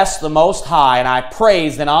I blessed the Most High, and I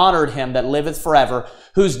praised and honored him that liveth forever,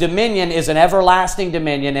 whose dominion is an everlasting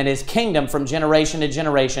dominion, and his kingdom from generation to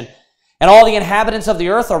generation. And all the inhabitants of the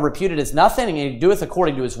earth are reputed as nothing, and he doeth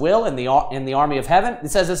according to his will in the army of heaven. It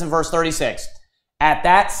says this in verse 36. At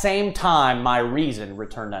that same time my reason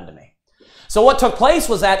returned unto me. So what took place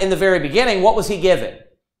was that in the very beginning, what was he given?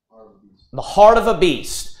 The heart of a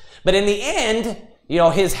beast. But in the end,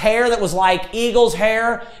 his hair that was like eagle's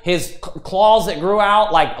hair, his claws that grew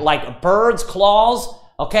out like bird's claws,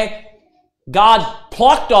 okay? God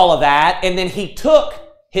plucked all of that, and then he took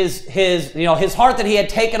his heart that he had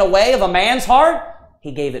taken away of a man's heart,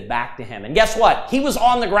 he gave it back to him. And guess what? He was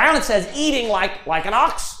on the ground, it says, eating like an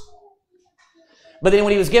ox. But then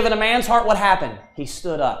when he was given a man's heart, what happened? He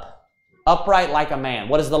stood up, upright like a man.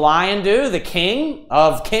 What does the lion do? The king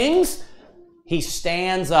of kings? He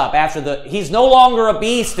stands up he's no longer a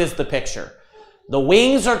beast is the picture. The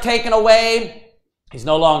wings are taken away. He's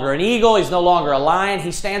no longer an eagle. He's no longer a lion.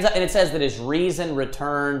 He stands up, and it says that his reason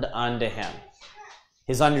returned unto him.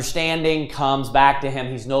 His understanding comes back to him.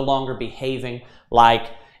 He's no longer behaving like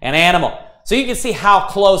an animal. So you can see how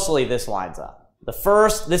closely this lines up.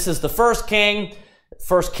 This is the first king,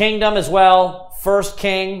 first kingdom as well. first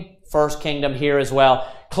king, first kingdom here as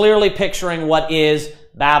well, clearly picturing what is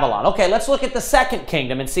Babylon. Okay, let's look at the second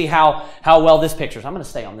kingdom and see how well this pictures. I'm going to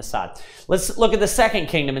stay on this side. Let's look at the second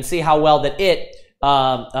kingdom and see how well that it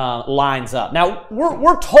lines up. Now,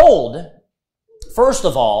 we're told, first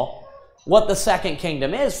of all, what the second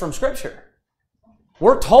kingdom is from Scripture.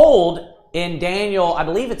 We're told in Daniel, I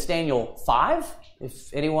believe it's Daniel 5,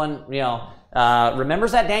 if anyone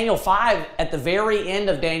remembers that. Daniel 5, at the very end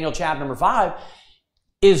of Daniel chapter number 5,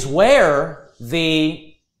 is where the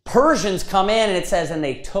Persians come in, and it says, and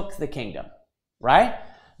they took the kingdom, right?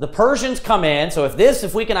 The Persians come in, so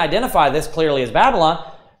if we can identify this clearly as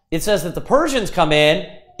Babylon, it says that the Persians come in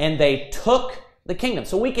and they took the kingdom.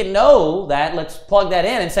 So we can know that, let's plug that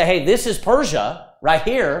in and say, hey, this is Persia right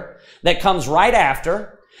here that comes right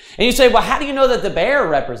after. And you say, well, how do you know that the bear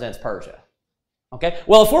represents Persia? Okay,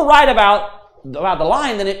 well, if we're right about the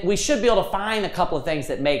lion, then we should be able to find a couple of things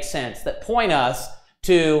that make sense, that point us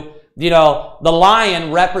to, the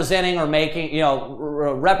lion representing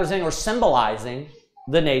or symbolizing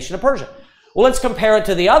the nation of Persia. Well, let's compare it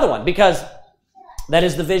to the other one, because that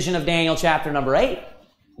is the vision of Daniel chapter number 8.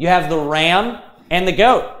 You have the ram and the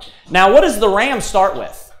goat. Now, what does the ram start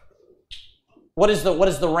with? What does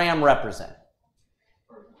the ram represent?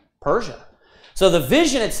 Persia. So the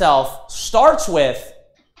vision itself starts with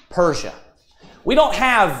Persia. We don't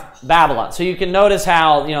have Babylon. So you can notice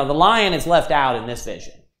how, the lion is left out in this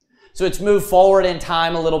vision. So it's moved forward in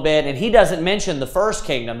time a little bit, and he doesn't mention the first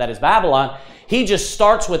kingdom, that is Babylon. He just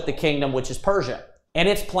starts with the kingdom, which is Persia. And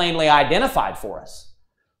it's plainly identified for us.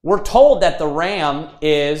 We're told that the ram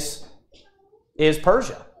is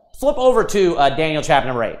Persia. Flip over to Daniel chapter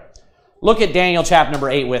number 8. Look at Daniel chapter number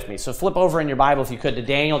 8 with me. So flip over in your Bible, if you could, to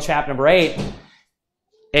Daniel chapter number 8.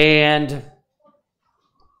 And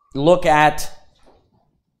look at,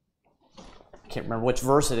 I can't remember which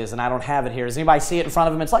verse it is, and I don't have it here. Does anybody see it in front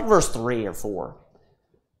of them? It's like verse 3 or 4.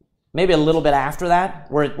 Maybe a little bit after that,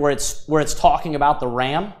 where it's talking about the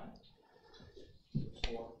ram.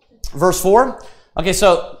 Verse 4. Okay,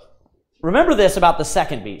 so remember this about the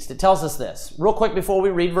second beast. It tells us this. Real quick before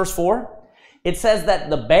we read verse 4. It says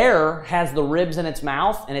that the bear has the ribs in its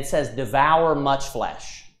mouth, and it says, devour much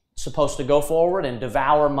flesh. It's supposed to go forward and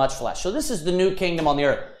devour much flesh. So this is the new kingdom on the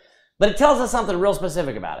earth. But it tells us something real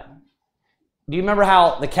specific about it. Do you remember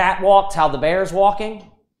how the cat walked, how the bear's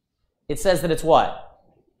walking? It says that it's what?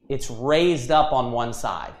 It's raised up on one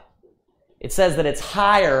side. It says that it's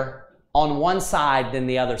higher on one side than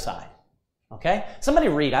the other side. Okay? Somebody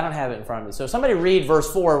read. I don't have it in front of me. So somebody read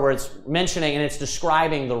verse 4 where it's mentioning and it's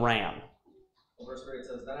describing the ram. Verse 3, it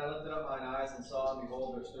says, Then I lifted up mine eyes and saw, and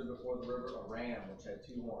behold, there stood before the river a ram which had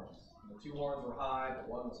 2 horns. And the 2 horns were high, but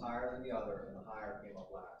one was higher than the other, and the higher came up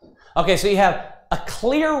last. Okay, so you have a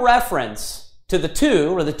clear reference to the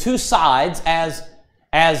two sides as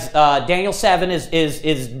Daniel 7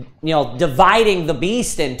 is dividing the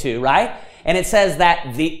beast into, right? And it says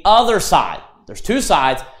that the other side, there's 2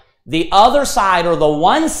 sides, the other side, or the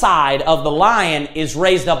one side of the lion, is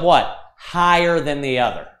raised up what? Higher than the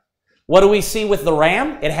other. What do we see with the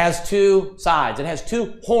ram? It has 2 sides. It has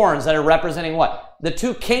 2 horns that are representing what? The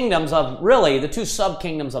 2 kingdoms of, really, the 2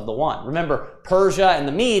 sub-kingdoms of the one. Remember, Persia and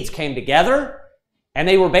the Medes came together, and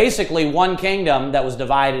they were basically one kingdom that was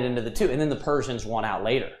divided into the 2, and then the Persians won out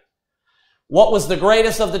later. What was the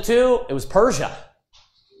greatest of the 2? It was Persia.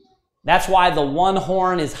 That's why the one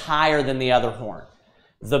horn is higher than the other horn.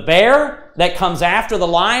 The bear that comes after the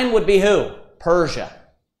lion would be who? Persia.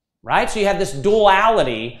 Right? So you have this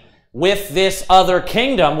duality with this other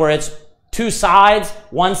kingdom where it's 2 sides,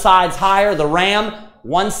 one side's higher. The ram,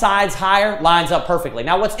 one side's higher, lines up perfectly.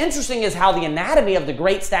 Now what's interesting is how the anatomy of the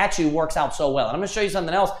great statue works out so well. And I'm going to show you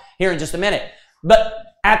something else here in just a minute. But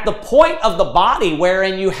at the point of the body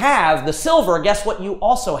wherein you have the silver, guess what you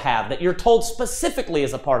also have that you're told specifically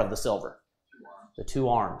is a part of the silver? The 2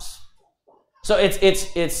 arms. So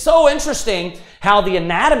it's so interesting how the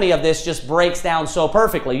anatomy of this just breaks down so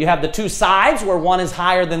perfectly. You have the 2 sides where one is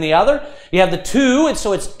higher than the other. You have the 2, and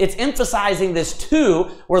so it's emphasizing this 2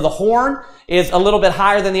 where the horn is a little bit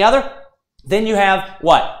higher than the other. Then you have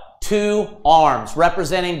what? 2 arms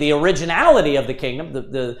representing the originality of the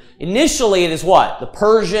kingdom. Initially it is what? The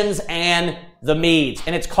Persians and the Medes.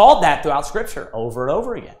 And it's called that throughout Scripture over and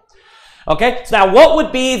over again. Okay, so now what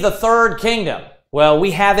would be the third kingdom? Well,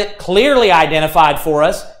 we have it clearly identified for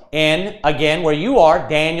us in, again, where you are,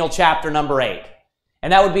 Daniel chapter number 8.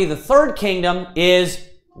 And that would be the third kingdom is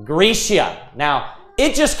Grecia. Now,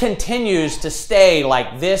 it just continues to stay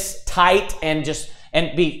like this tight and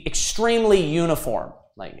be extremely uniform.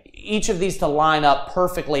 Like each of these to line up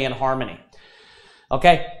perfectly in harmony.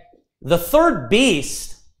 Okay? The third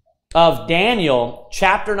beast of Daniel,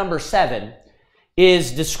 chapter number 7,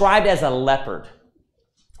 is described as a leopard.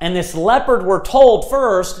 And this leopard, we're told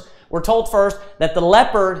first that the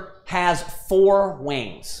leopard has 4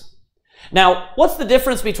 wings. Now, what's the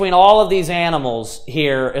difference between all of these animals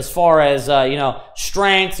here as far as,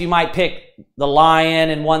 strength? You might pick the lion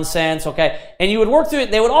in one sense, okay? And you would work through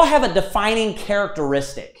it. They would all have a defining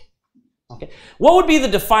characteristic, okay? What would be the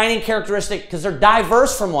defining characteristic? Because they're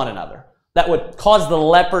diverse from one another. That would cause the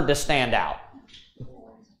leopard to stand out.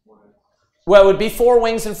 Well, it would be 4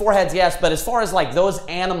 wings and 4 heads, yes. But as far as like those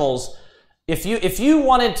animals, if you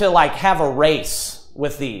wanted to like have a race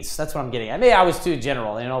with these, that's what I'm getting at. Maybe I was too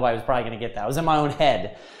general. Nobody was probably going to get that. I was in my own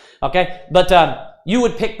head. Okay? But you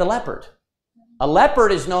would pick the leopard. A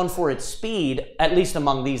leopard is known for its speed, at least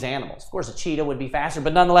among these animals. Of course, a cheetah would be faster,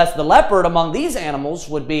 but nonetheless, the leopard among these animals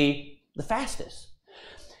would be the fastest.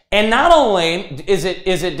 And not only is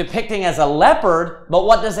it depicting as a leopard, but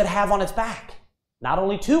what does it have on its back? Not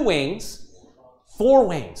only 2 wings, 4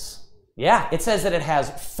 wings. Yeah, it says that it has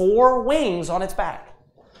 4 wings on its back.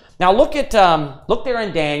 Now look there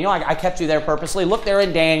in Daniel. I kept you there purposely. Look there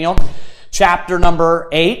in Daniel, chapter number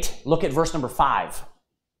 8. Look at verse number 5.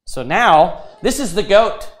 So now, this is the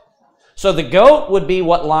goat. So the goat would be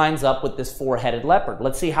what lines up with this 4-headed leopard.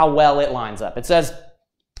 Let's see how well it lines up. It says,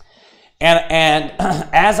 and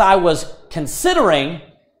as I was considering,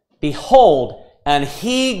 behold, an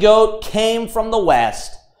he-goat came from the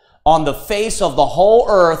west on the face of the whole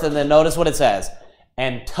earth. And then notice what it says,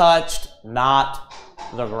 and touched not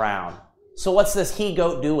the ground. So what's this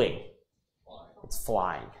he-goat doing? It's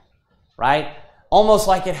flying, right? Almost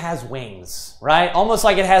like it has wings, right? Almost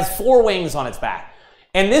like it has 4 wings on its back.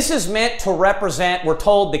 And this is meant to represent, we're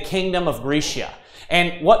told, the kingdom of Grecia.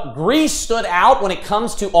 And what Greece stood out when it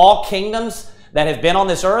comes to all kingdoms that have been on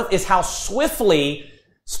this earth is how swiftly,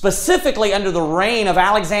 specifically under the reign of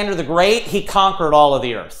Alexander the Great, he conquered all of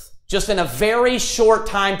the earth. Just in a very short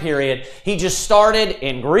time period, he just started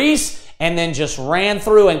in Greece and then just ran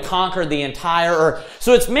through and conquered the entire earth.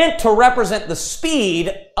 So it's meant to represent the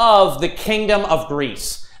speed of the kingdom of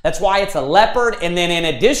Greece. That's why it's a leopard. And then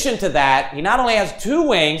in addition to that, he not only has 2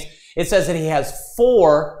 wings, it says that he has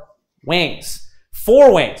 4 wings.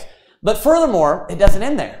 4 wings. But furthermore, it doesn't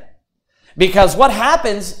end there. Because what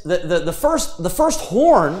happens, the first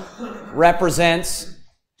horn represents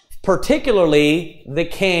particularly the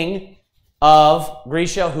king of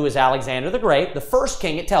Grecia, who is Alexander the Great. The first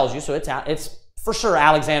king, it tells you, so it's for sure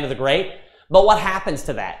Alexander the Great. But what happens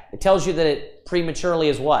to that? It tells you that it prematurely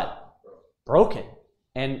is what? Broken.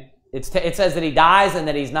 And it says that he dies and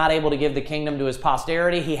that he's not able to give the kingdom to his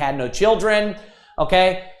posterity. He had no children,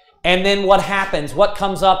 okay? And then what happens? What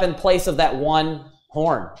comes up in place of that one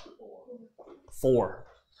horn? 4.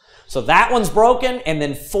 So that one's broken, and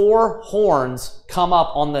then 4 horns come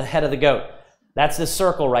up on the head of the goat. That's this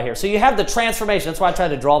circle right here. So you have the transformation. That's why I tried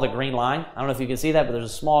to draw the green line. I don't know if you can see that, but there's a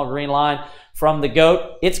small green line from the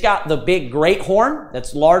goat. It's got the big great horn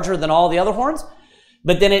that's larger than all the other horns,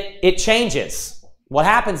 but then it changes. What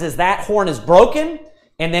happens is that horn is broken,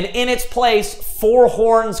 and then in its place, 4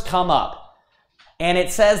 horns come up. And it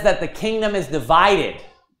says that the kingdom is divided.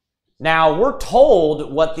 Now, we're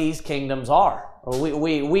told what these kingdoms are.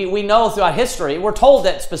 We know throughout history, we're told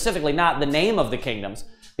that specifically not the name of the kingdoms,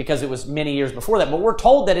 because it was many years before that, but we're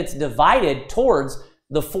told that it's divided towards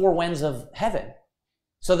the 4 winds of heaven.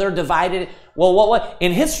 So they're divided. Well, what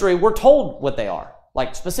in history, we're told what they are.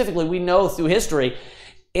 Like specifically, we know through history,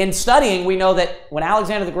 in studying, we know that when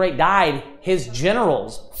Alexander the Great died, his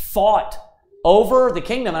generals fought over the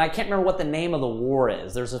kingdom, and I can't remember what the name of the war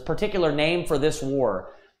is. There's a particular name for this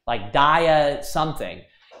war, like Dia something.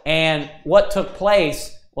 And what took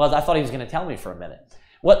place was, I thought he was going to tell me for a minute.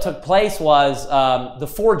 What took place was the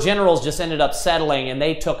 4 generals just ended up settling, and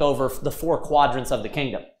they took over the 4 quadrants of the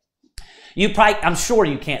kingdom. I'm sure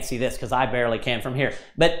you can't see this because I barely can from here.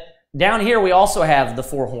 But down here we also have the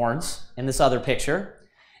 4 horns in this other picture.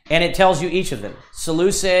 And it tells you each of them.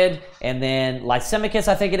 Seleucid, and then Lysimachus,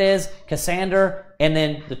 I think it is, Cassander, and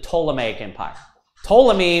then the Ptolemaic Empire.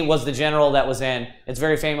 Ptolemy was the general that was in, it's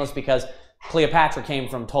very famous because Cleopatra came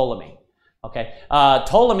from Ptolemy. Okay,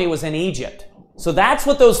 Ptolemy was in Egypt. So that's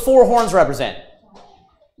what those 4 horns represent.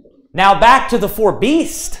 Now back to the 4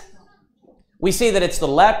 beasts. We see that it's the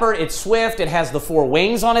leopard, it's swift, it has the 4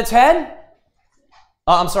 wings on its head.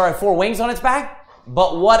 4 wings on its back.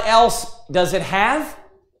 But what else does it have?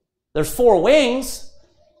 There's 4 wings,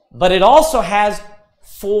 but it also has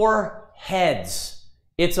 4 heads.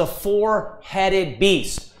 It's a 4-headed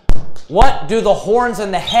beast. What do the horns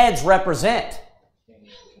and the heads represent?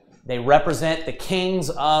 They represent the kings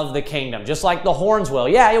of the kingdom, just like the horns will.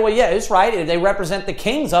 Yeah, well, yeah, it's right. They represent the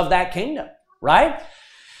kings of that kingdom, right?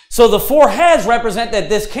 So the four heads represent that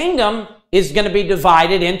this kingdom is going to be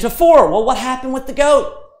divided into four. Well, what happened with the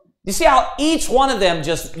goat? You see how each one of them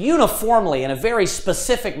just uniformly, in a very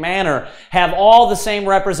specific manner, have all the same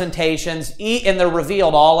representations, and they're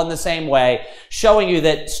revealed all in the same way, showing you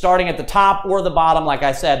that starting at the top or the bottom, like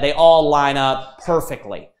I said, they all line up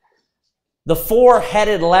perfectly. The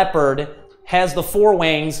four-headed leopard has the four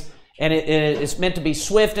wings, and it's meant to be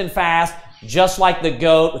swift and fast, just like the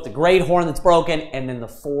goat with the great horn that's broken, and then the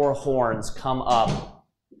four horns come up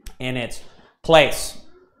in its place.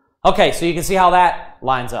 Okay, so you can see how that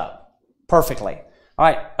lines up perfectly.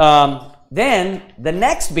 All right, then the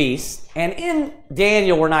next beast, and in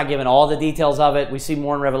Daniel we're not given all the details of it. We see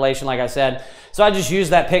more in Revelation, like I said. So I just used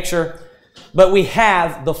that picture. But we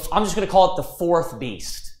have, I'm just going to call it the fourth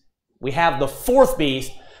beast. We have the fourth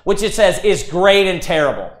beast, which it says is great and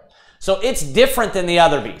terrible. So it's different than the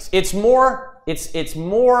other beasts. It's more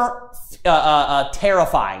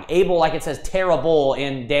terrifying. Able, like it says, terrible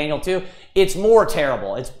in Daniel 2. It's more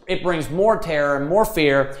terrible. It brings more terror and more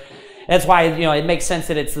fear. That's why, it makes sense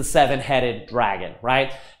that it's the seven-headed dragon,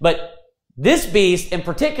 right? But this beast in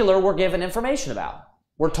particular, we're given information about.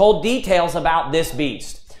 We're told details about this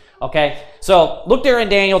beast. Okay? So look there in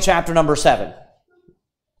Daniel chapter number 7.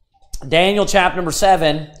 Daniel chapter number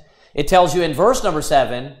 7, it tells you in verse number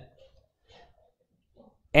 7,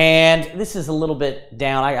 and this is a little bit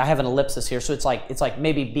down. I have an ellipsis here, so it's like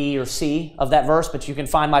maybe B or C of that verse, but you can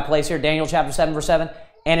find my place here. Daniel chapter 7, verse 7.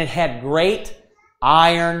 And it had great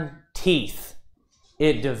iron teeth.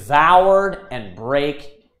 It devoured and brake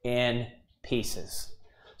in pieces.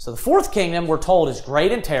 So the fourth kingdom, we're told, is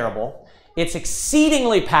great and terrible. It's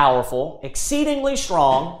exceedingly powerful, exceedingly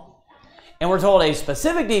strong. And we're told a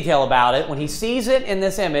specific detail about it. When he sees it in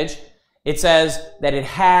this image, it says that it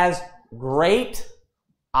has great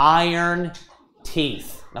iron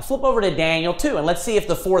teeth. Now flip over to Daniel 2, and let's see if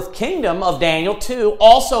the fourth kingdom of Daniel 2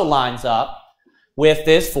 also lines up with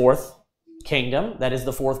this fourth kingdom, that is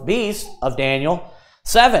the fourth beast of Daniel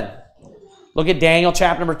 7. Look at Daniel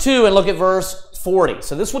chapter number 2 and look at verse 40.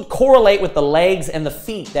 So this would correlate with the legs and the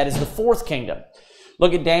feet. That is the fourth kingdom.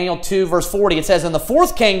 Look at Daniel 2, verse 40. It says, "And the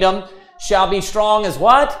fourth kingdom shall be strong as"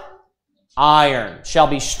 what? Iron. Shall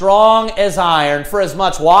be strong as iron, for as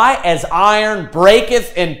much, why? As iron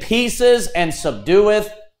breaketh in pieces and subdueth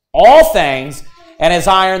all things, and as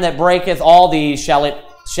iron that breaketh all these shall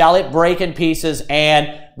it break in pieces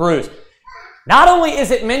and bruise. Not only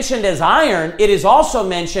is it mentioned as iron, it is also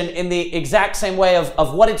mentioned in the exact same way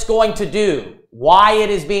of what it's going to do, why it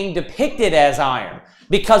is being depicted as iron.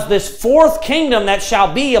 Because this fourth kingdom that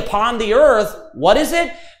shall be upon the earth, what is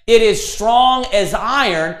it? It is strong as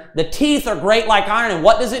iron. The teeth are great like iron. And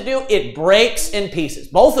what does it do? It breaks in pieces.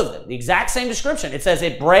 Both of them, the exact same description. It says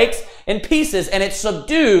it breaks in pieces and it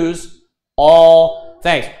subdues all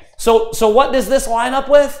things. So what does this line up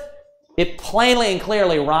with? It plainly and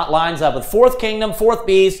clearly lines up with fourth kingdom, fourth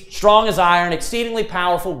beast, strong as iron, exceedingly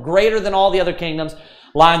powerful, greater than all the other kingdoms.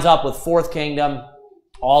 Lines up with fourth kingdom,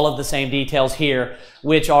 all of the same details here,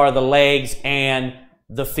 which are the legs and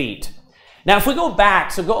the feet. Now, if we go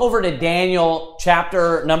back, so go over to Daniel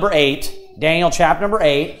chapter number 8, Daniel chapter number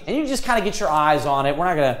 8, and you just kind of get your eyes on it. We're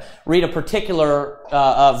not going to read a particular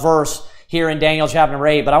verse here in Daniel chapter number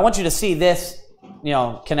 8, but I want you to see this,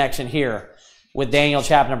 connection here with Daniel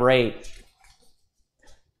chapter number 8.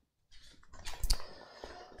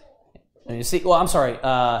 And you see, well, I'm sorry,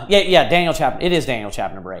 Daniel chapter, it is Daniel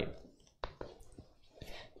chapter number 8.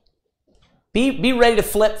 Be ready to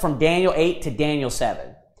flip from Daniel 8 to Daniel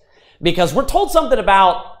 7. Because we're told something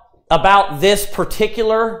about this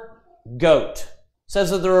particular goat. It says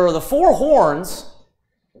that there are the four horns,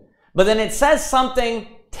 but then it says something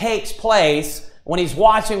takes place when he's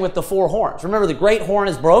watching with the four horns. Remember, the great horn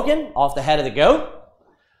is broken off the head of the goat.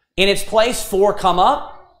 In its place, four come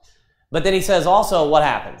up. But then he says also what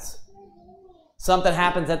happens? Something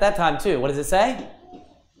happens at that time too. What does it say?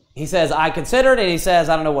 He says, I considered, and he says,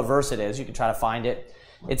 I don't know what verse it is. You can try to find it.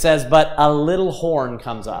 It says, but a little horn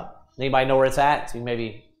comes up. Anybody know where it's at? So you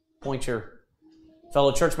maybe point your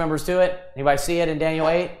fellow church members to it. Anybody see it in Daniel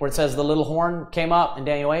 8 where it says the little horn came up in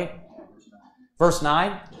Daniel 8? Verse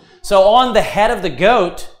 9. So on the head of the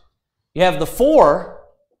goat, you have the four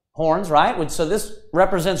horns, right? So this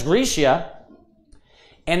represents Grecia.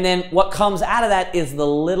 And then what comes out of that is the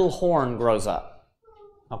little horn grows up.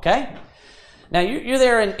 Okay? Now you're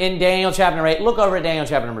there in Daniel chapter number 8. Look over at Daniel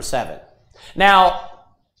chapter number 7. Now,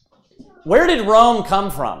 where did Rome come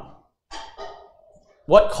from?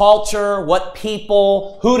 What culture? What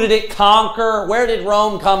people? Who did it conquer? Where did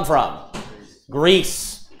Rome come from?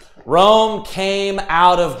 Greece. Rome came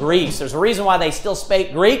out of Greece. There's a reason why they still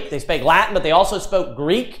spake Greek. They spake Latin, but they also spoke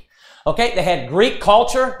Greek. Okay, they had Greek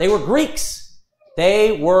culture. They were Greeks.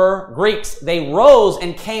 They were Greeks. They rose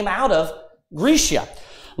and came out of Grecia.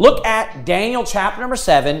 Look at Daniel chapter number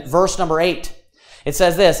 7, verse number 8. It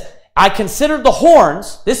says this, I considered the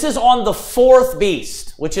horns. This is on the fourth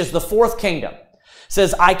beast, which is the fourth kingdom. It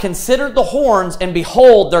says, I considered the horns, and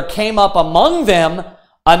behold, there came up among them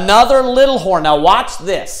another little horn. Now watch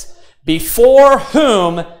this. Before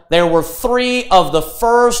whom there were 3 of the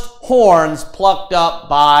first horns plucked up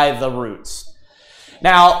by the roots.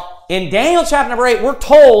 Now, in Daniel chapter number 8, we're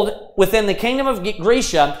told within the kingdom of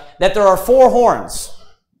Grecia that there are 4 horns.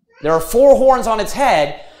 There are 4 horns on its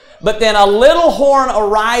head, but then a little horn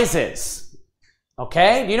arises.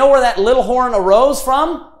 Okay? Do you know where that little horn arose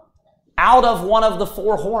from? Out of one of the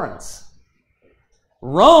 4 horns.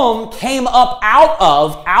 Rome came up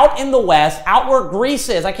out in the west, out where Greece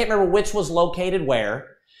is. I can't remember which was located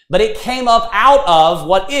where, but it came up out of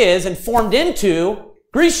what is and formed into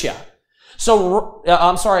Grecia. So,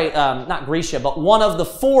 not Grecia, but one of the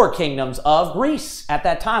 4 kingdoms of Greece at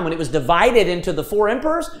that time. When it was divided into the 4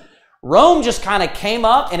 emperors, Rome just kind of came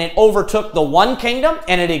up and it overtook the one kingdom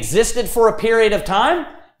and it existed for a period of time.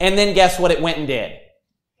 And then guess what it went and did?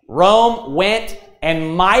 Rome went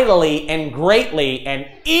and mightily and greatly and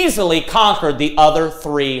easily conquered the other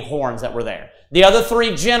 3 horns that were there. The other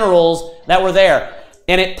 3 generals that were there.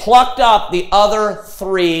 And it plucked up the other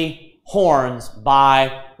 3 horns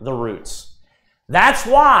by the roots. That's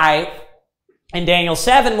why in Daniel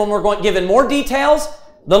 7, when we're given more details,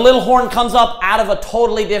 the little horn comes up out of a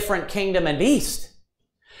totally different kingdom and beast.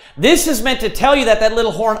 This is meant to tell you that that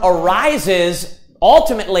little horn arises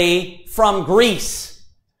ultimately from Greece,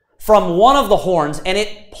 from one of the horns, and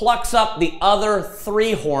it plucks up the other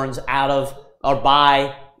 3 horns out of or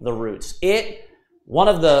by the roots. One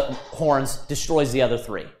of the horns destroys the other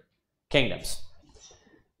 3 kingdoms.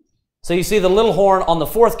 So you see the little horn on the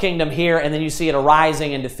 4th kingdom here, and then you see it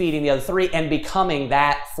arising and defeating the other 3 and becoming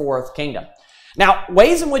that 4th kingdom. Now,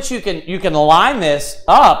 ways in which you can line this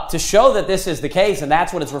up to show that this is the case, and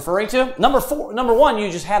that's what it's referring to. Number 1,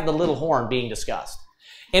 you just have the little horn being discussed.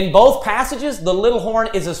 In both passages, the little horn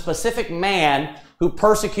is a specific man who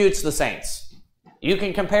persecutes the saints. You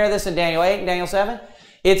can compare this in Daniel 8 and Daniel 7.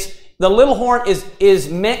 The little horn is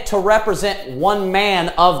meant to represent one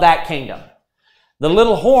man of that kingdom. The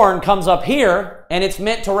little horn comes up here, and it's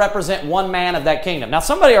meant to represent one man of that kingdom. Now,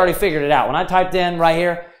 somebody already figured it out. When I typed in right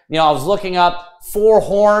here, I was looking up 4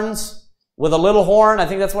 horns with a little horn. I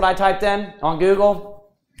think that's what I typed in on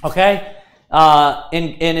Google. Okay?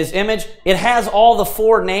 In his image. It has all the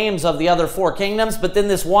 4 names of the other 4 kingdoms, but then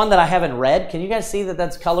this one that I haven't read, can you guys see that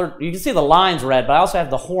that's colored? You can see the lines red, but I also have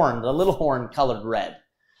the little horn colored red.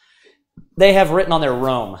 They have written on there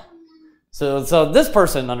Rome. So this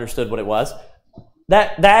person understood what it was.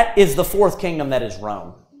 That is the 4th kingdom that is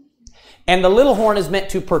Rome. And the little horn is meant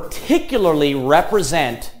to particularly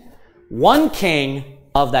represent one king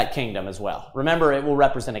of that kingdom as well. Remember, it will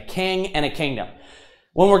represent a king and a kingdom.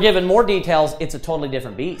 When we're given more details, it's a totally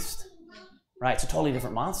different beast. Right? It's a totally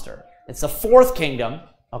different monster. It's the 4th kingdom,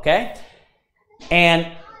 okay?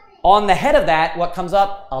 And on the head of that, what comes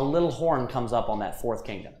up? A little horn comes up on that 4th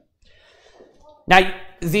kingdom. Now,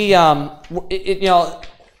 the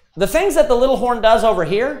things that the little horn does over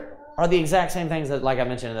here are the exact same things that, like I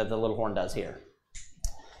mentioned, that the little horn does here.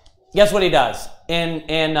 Guess what he does? In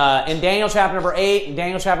Daniel chapter number 8, and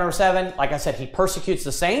Daniel chapter number 7, like I said, he persecutes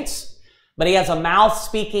the saints, but he has a mouth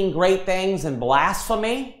speaking great things and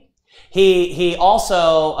blasphemy. He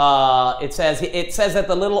also, it says that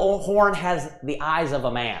the little horn has the eyes of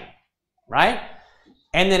a man, right?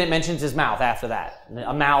 And then it mentions his mouth after that.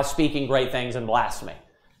 A mouth speaking great things and blasphemy.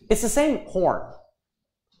 It's the same horn.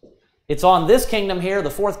 It's on this kingdom here, the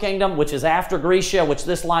 4th kingdom, which is after Grecia, which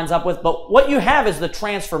this lines up with. But what you have is the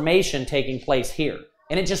transformation taking place here.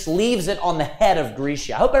 And it just leaves it on the head of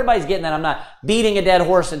Grecia. I hope everybody's getting that. I'm not beating a dead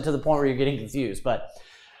horse into the point where you're getting confused. But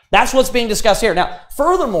that's what's being discussed here. Now,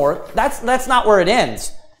 furthermore, that's not where it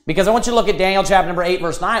ends. Because I want you to look at Daniel chapter number 8,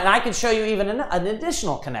 verse 9. And I can show you even an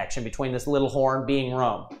additional connection between this little horn being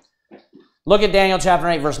Rome. Look at Daniel chapter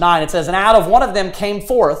 8, verse 9. It says, and out of one of them came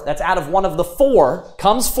forth, that's out of one of the 4,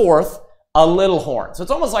 comes forth a little horn. So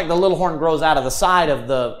it's almost like the little horn grows out of the side of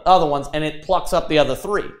the other ones, and it plucks up the other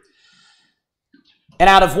 3. And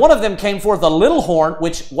out of one of them came forth a little horn,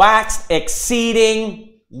 which waxed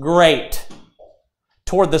exceeding great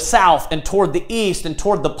toward the south and toward the east and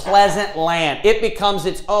toward the pleasant land. It becomes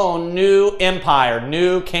its own new empire,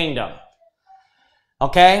 new kingdom.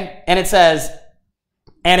 Okay? And it says,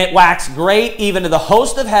 and it waxed great even to the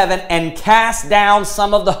host of heaven, and cast down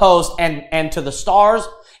some of the host and to the stars,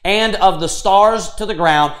 and of the stars to the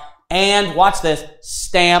ground, and, watch this,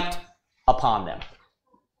 stamped upon them.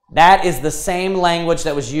 That is the same language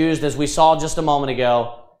that was used, as we saw just a moment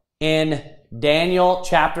ago, in Daniel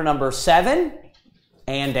chapter number 7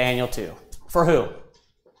 and Daniel 2. For who?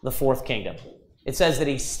 The fourth kingdom. It says that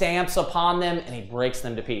he stamps upon them and he breaks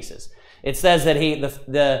them to pieces. It says that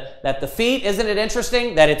that the feet, isn't it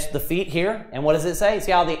interesting that it's the feet here? And what does it say?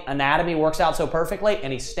 See how the anatomy works out so perfectly?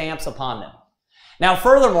 And he stamps upon them. Now,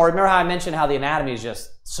 furthermore, remember how I mentioned how the anatomy is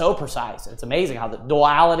just so precise. It's amazing how the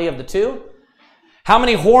duality of the two. How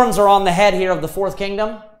many horns are on the head here of the fourth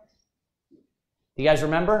kingdom? Do you guys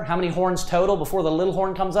remember? How many horns total before the little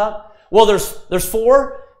horn comes up? Well, there's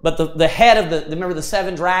 4, but the head of remember the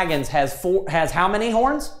 7 dragons has how many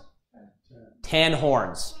horns? 10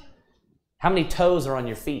 horns. How many toes are on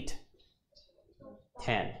your feet?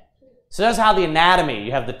 10. So that's how the anatomy,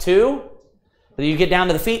 you have the 2, but you get down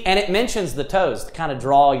to the feet, and it mentions the toes to kind of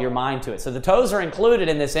draw your mind to it. So the toes are included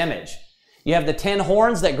in this image. You have the 10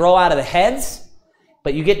 horns that grow out of the heads,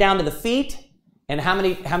 but you get down to the feet, and how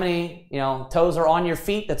many toes are on your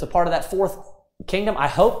feet? That's a part of that fourth kingdom. I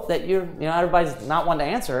hope that everybody's not one to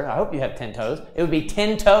answer. I hope you have 10 toes. It would be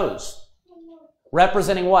 10 toes,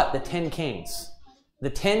 representing what? The 10 kings. The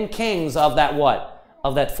 10 kings of that what?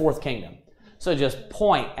 Of that fourth kingdom. So just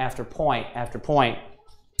point after point after point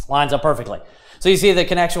lines up perfectly. So you see the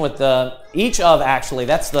connection with each of, actually,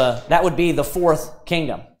 that would be the fourth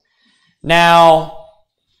kingdom. Now,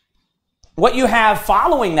 what you have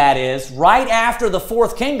following that is, right after the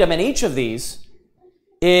fourth kingdom in each of these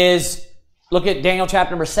is, look at Daniel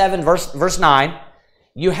chapter number 7, verse 9.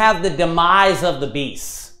 You have the demise of the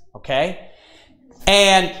beasts, okay?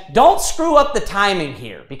 And don't screw up the timing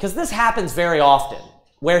here, because this happens very often,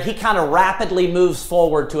 where he kind of rapidly moves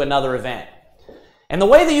forward to another event. And the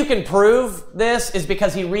way that you can prove this is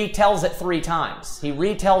because he retells it 3 times. He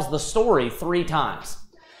retells the story 3 times.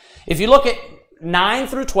 If you look at 9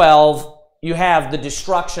 through 12, you have the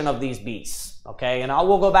destruction of these beasts, okay? And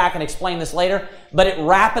we'll go back and explain this later, but it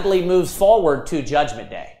rapidly moves forward to Judgment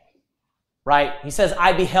Day. Right? He says,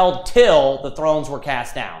 I beheld till the thrones were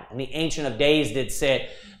cast down, and the Ancient of Days did sit.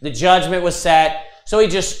 The judgment was set. So he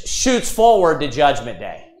just shoots forward to Judgment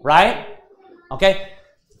Day. Right? Okay?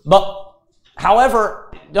 But,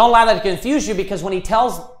 however, don't allow that to confuse you, because when he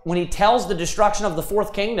tells the destruction of the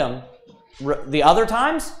fourth kingdom the other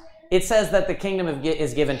times, it says that the kingdom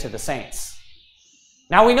is given to the saints.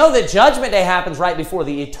 Now, we know that Judgment Day happens right before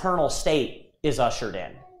the eternal state is ushered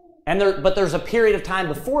in. But there's a period of time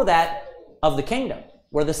before that of the kingdom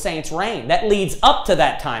where the saints reign. That leads up to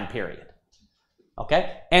that time period.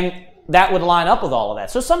 Okay? And that would line up with all of that.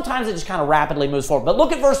 So sometimes it just kind of rapidly moves forward. But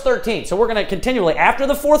look at verse 13. So we're going to continually, after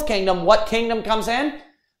the fourth kingdom, what kingdom comes in?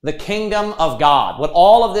 The kingdom of God. What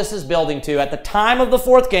all of this is building to, at the time of the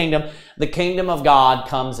fourth kingdom, the kingdom of God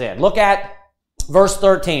comes in. Look at verse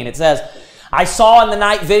 13. It says, I saw in the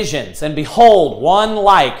night visions, and behold, one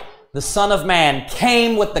like the Son of Man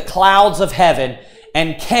came with the clouds of heaven,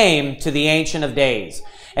 and came to the Ancient of Days.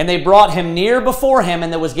 And they brought him near before him,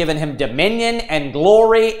 and there was given him dominion and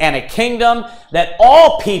glory and a kingdom, that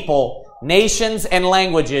all people, nations, and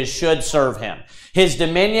languages should serve him. His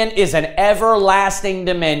dominion is an everlasting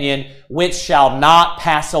dominion which shall not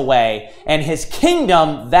pass away, and his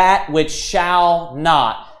kingdom that which shall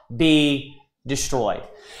not be destroyed.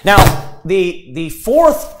 Now, the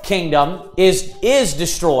fourth kingdom is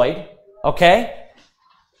destroyed, okay?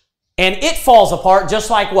 And it falls apart just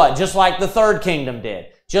like what? Just like the third kingdom did.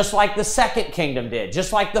 Just like the second kingdom did.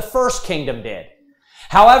 Just like the first kingdom did.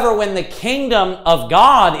 However, when the kingdom of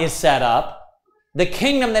God is set up, the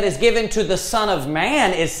kingdom that is given to the Son of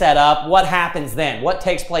Man is set up, what happens then? What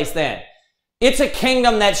takes place then? It's a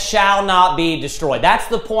kingdom that shall not be destroyed. That's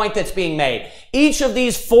the point that's being made. Each of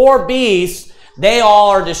these 4 beasts, they all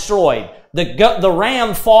are destroyed. The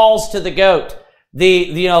ram falls to the goat.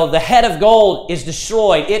 The head of gold is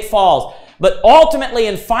destroyed. It falls. But ultimately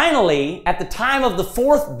and finally, at the time of the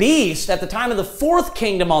fourth beast, at the time of the fourth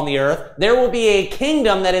kingdom on the earth, there will be a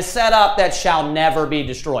kingdom that is set up that shall never be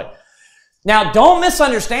destroyed. Now, don't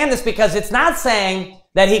misunderstand this, because it's not saying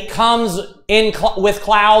that he comes in with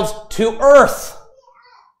clouds to earth.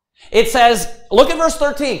 It says, look at verse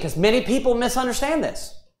 13, because many people misunderstand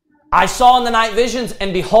this. I saw in the night visions,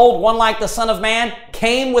 and behold, one like the Son of Man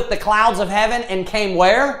came with the clouds of heaven, and came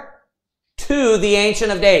where? To the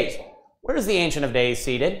Ancient of Days. Where is the Ancient of Days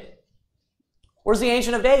seated? Where's the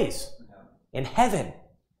Ancient of Days? In heaven.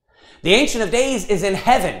 The Ancient of Days is in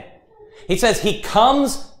heaven. He says he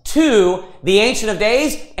comes to the Ancient of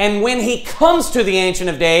Days, and when he comes to the Ancient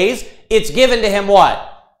of Days, it's given to him what?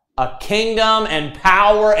 A kingdom and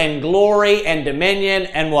power and glory and dominion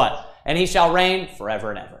and what? And he shall reign forever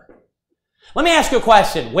and ever. Let me ask you a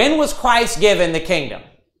question. When was Christ given the kingdom?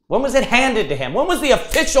 When was it handed to him? When was the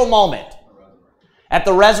official moment? At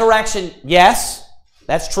the resurrection, yes,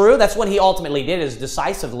 that's true. That's what he ultimately did, is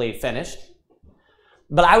decisively finished.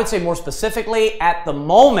 But I would say more specifically, at the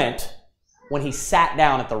moment when he sat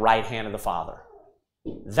down at the right hand of the Father.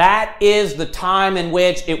 That is the time in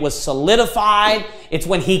which it was solidified. It's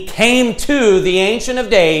when he came to the Ancient of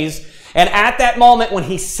Days. And at that moment when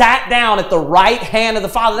he sat down at the right hand of the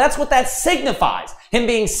Father, that's what that signifies. Him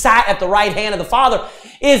being sat at the right hand of the Father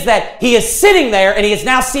is that he is sitting there, and he is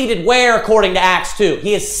now seated where, according to Acts 2?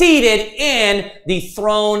 He is seated in the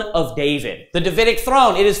throne of David, the Davidic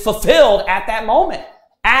throne. It is fulfilled at that moment,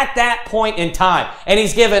 at that point in time. And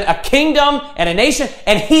he's given a kingdom and a nation,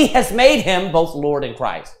 and he has made him both Lord and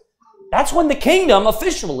Christ. That's when the kingdom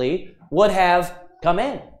officially would have come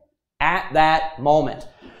in, at that moment.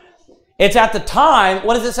 It's at the time,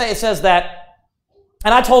 what does it say? It says that,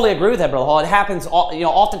 and I totally agree with that, Brother Hall. It happens,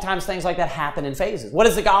 oftentimes things like that happen in phases. What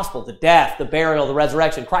is the gospel? The death, the burial, the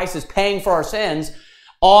resurrection. Christ is paying for our sins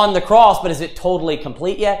on the cross, but is it totally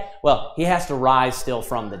complete yet? Well, he has to rise still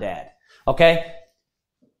from the dead. Okay?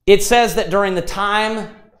 It says that during the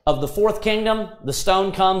time of the fourth kingdom, the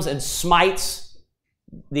stone comes and smites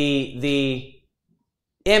the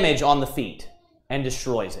image on the feet and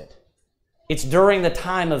destroys it. It's during the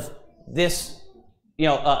time of this,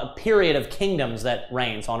 a period of kingdoms that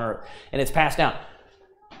reigns on earth, and it's passed down.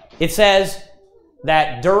 It says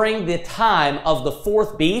that during the time of the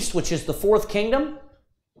fourth beast, which is the fourth kingdom,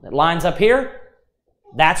 that lines up here,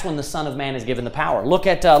 that's when the Son of Man is given the power.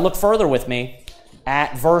 Look further with me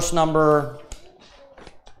at verse number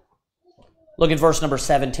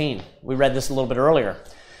 17. We read this a little bit earlier.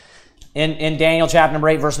 In Daniel chapter number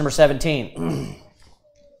 8, verse number 17.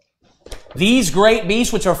 These great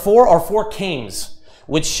beasts which are four kings,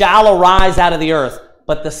 which shall arise out of the earth.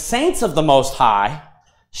 But the saints of the Most High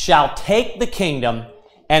shall take the kingdom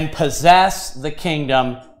and possess the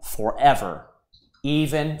kingdom forever,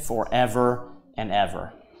 even forever and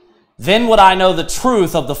ever. Then would I know the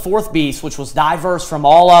truth of the fourth beast, which was diverse from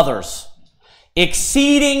all others,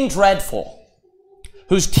 exceeding dreadful,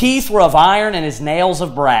 whose teeth were of iron and his nails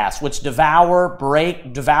of brass, which devoured, break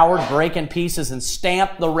in pieces, and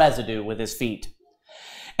stamped the residue with his feet.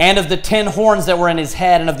 And of the 10 horns that were in his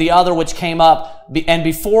head, and of the other which came up, and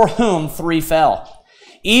before whom 3 fell.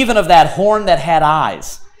 Even of that horn that had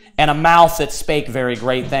eyes, and a mouth that spake very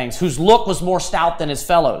great things, whose look was more stout than his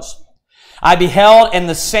fellows. I beheld, and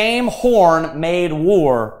the same horn made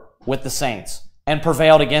war with the saints, and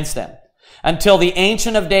prevailed against them, until the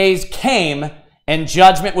Ancient of Days came, and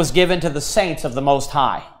judgment was given to the saints of the Most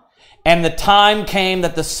High. And the time came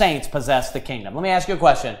that the saints possessed the kingdom. Let me ask you a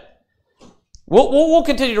question. We'll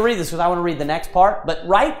continue to read this because I want to read the next part. But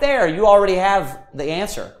right there, you already have the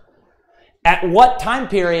answer. At what time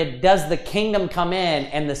period does the kingdom come in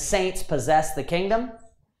and the saints possess the kingdom?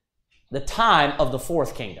 The time of the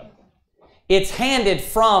fourth kingdom. It's handed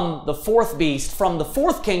from the fourth beast, from the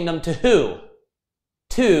fourth kingdom to who?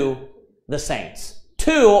 To the saints.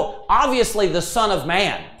 To, obviously, the Son of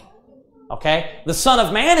Man. Okay? The Son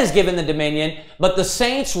of Man is given the dominion, but the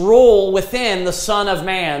saints rule within the Son of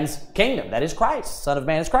Man's kingdom. That is Christ. Son of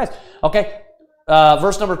Man is Christ. Okay?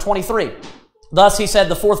 Verse number 23. Thus he said,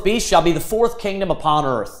 the fourth beast shall be the fourth kingdom upon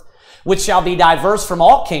earth, which shall be diverse from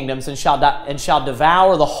all kingdoms, and shall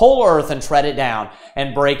devour the whole earth, and tread it down,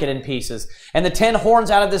 and break it in pieces. And the 10 horns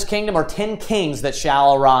out of this kingdom are 10 kings that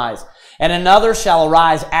shall arise, and another shall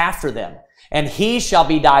arise after them. And he shall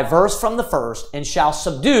be diverse from the first, and shall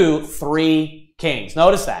subdue 3 kings.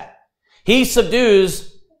 Notice that. He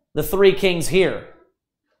subdues the 3 kings here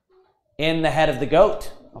in the head of the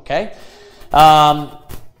goat. Okay?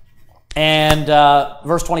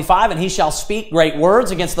 Verse 25, and he shall speak great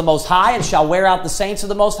words against the Most High, and shall wear out the saints of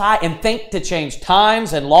the Most High, and think to change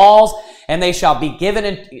times and laws, and they shall be given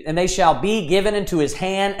into his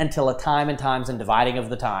hand until a time and times and dividing of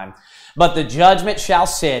the time. But the judgment shall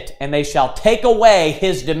sit, and they shall take away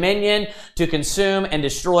his dominion to consume and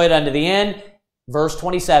destroy it unto the end. Verse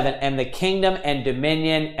 27, and the kingdom and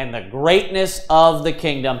dominion and the greatness of the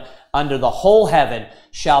kingdom under the whole heaven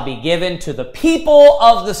shall be given to the people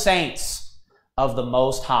of the saints of the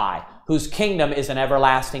Most High, whose kingdom is an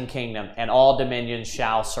everlasting kingdom, and all dominions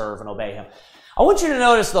shall serve and obey him. I want you to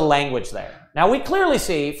notice the language there. Now we clearly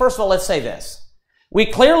see, first of all, let's say this. We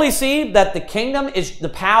clearly see that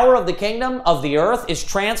the power of the kingdom of the earth is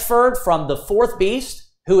transferred from the fourth beast,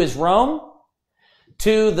 who is Rome,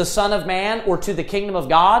 to the Son of Man or to the kingdom of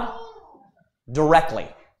God? Directly.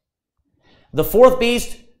 The fourth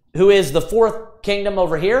beast, who is the fourth kingdom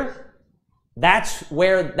over here, that's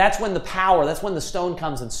when the stone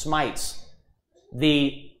comes and smites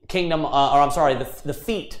the kingdom, the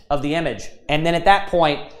feet of the image. And then at that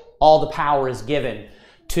point, all the power is given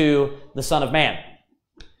to the Son of Man.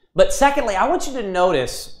 But secondly, I want you to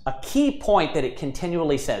notice a key point that it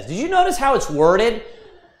continually says. Did you notice how it's worded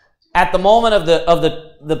at the moment of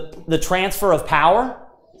the transfer of power?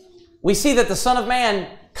 We see that the Son of Man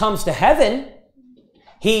comes to heaven.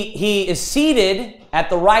 He is seated at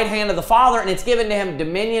the right hand of the Father, and it's given to him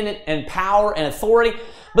dominion and power and authority.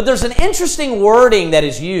 But there's an interesting wording that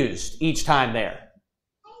is used each time there.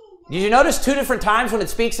 Did you notice two different times when it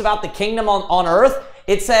speaks about the kingdom on earth?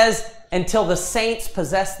 It says, until the saints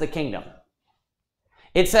possess the kingdom.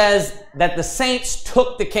 It says that the saints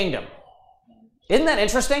took the kingdom. Isn't that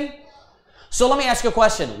interesting? So let me ask you a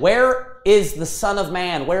question. Where is the Son of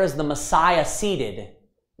Man? Where is the Messiah seated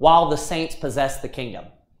while the saints possess the kingdom?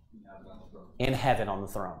 In heaven on the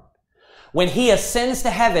throne. When he ascends to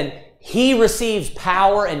heaven, he receives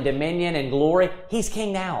power and dominion and glory. He's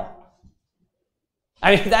king now.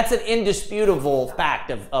 I mean, that's an indisputable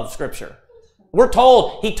fact of Scripture. We're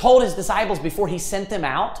told, he told his disciples before he sent them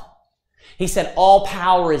out, he said, all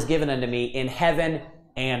power is given unto me in heaven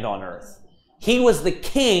and on earth. He was the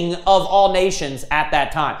king of all nations at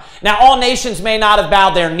that time. Now, all nations may not have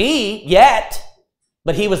bowed their knee yet,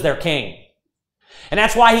 but he was their king. And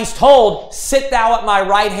that's why he's told, sit thou at my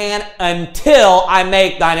right hand until I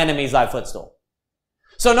make thine enemies thy footstool.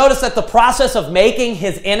 So notice that the process of making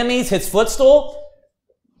his enemies his footstool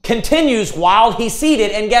continues while he's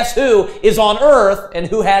seated, and guess who is on earth and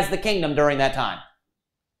who has the kingdom during that time?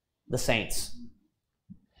 The saints.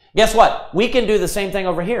 Guess what? We can do the same thing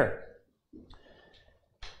over here.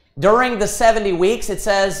 During the 70 weeks, it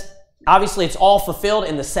says, obviously it's all fulfilled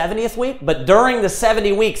in the 70th week, but during the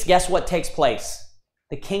 70 weeks, guess what takes place?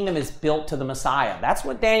 The kingdom is built to the Messiah. That's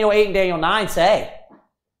what Daniel 8 and Daniel 9 say.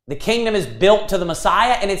 The kingdom is built to the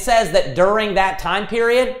Messiah, and it says that during that time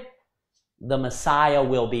period, the Messiah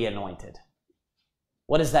will be anointed.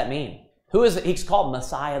 What does that mean? Who is it? He's called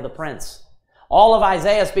Messiah the Prince. All of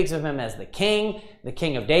Isaiah speaks of him as the king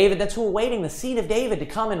of David. That's who we're waiting, the seed of David, to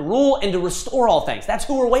come and rule and to restore all things. That's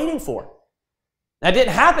who we're waiting for. That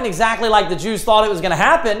didn't happen exactly like the Jews thought it was going to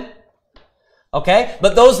happen. Okay?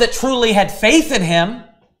 But those that truly had faith in him,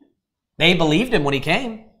 they believed him when he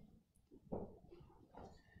came.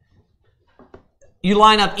 You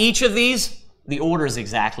line up each of these, the order is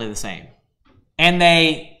exactly the same. And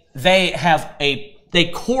they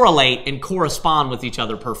correlate and correspond with each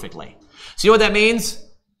other perfectly. See what that means?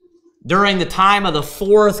 During the time of the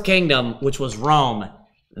fourth kingdom, which was Rome,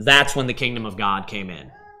 that's when the kingdom of God came in.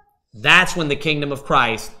 That's when the kingdom of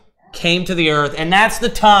Christ came to the earth, and that's the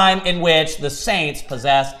time in which the saints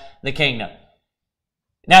possess the kingdom.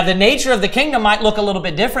 Now, the nature of the kingdom might look a little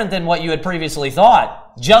bit different than what you had previously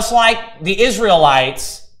thought. Just like the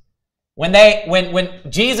Israelites, when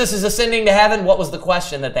Jesus is ascending to heaven, what was the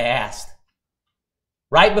question that they asked?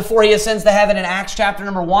 Right before he ascends to heaven in Acts chapter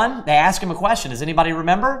number 1, they ask him a question. Does anybody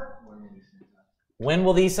remember? When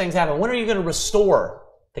will these things happen? When are you going to restore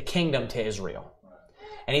the kingdom to Israel?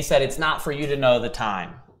 And he said, it's not for you to know the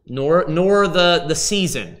time, nor the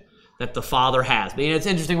season that the Father has. But it's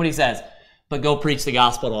interesting what he says. But go preach the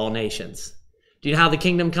gospel to all nations. Do you know how the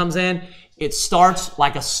kingdom comes in? It starts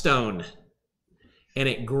like a stone, and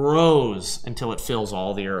it grows until it fills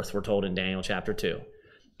all the earth, we're told in Daniel chapter 2.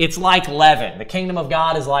 It's like leaven. The kingdom of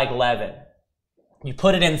God is like leaven. You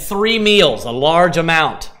put it in 3 meals, a large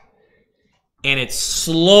amount, and it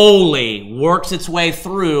slowly works its way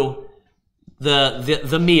through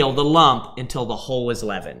the meal, the lump, until the whole is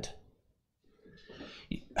leavened.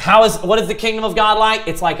 What is the kingdom of God like?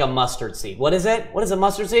 It's like a mustard seed. What is it? What is a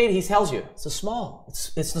mustard seed? He tells you. It's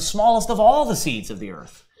the smallest of all the seeds of the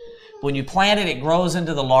earth. When you plant it, it grows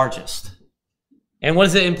into the largest. And what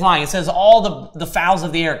is it implying? It says all the fowls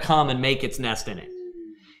of the air come and make its nest in it.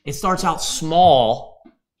 It starts out small,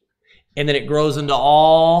 and then it grows into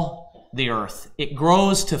all the earth. It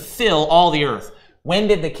grows to fill all the earth. When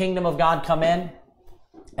did the kingdom of God come in?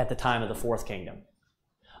 At the time of the fourth kingdom.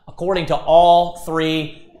 According to all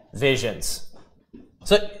 3 visions.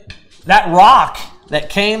 So that rock that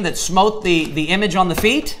came that smote the image on the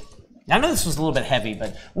feet, I know this was a little bit heavy,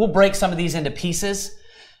 but we'll break some of these into pieces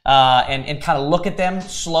and kind of look at them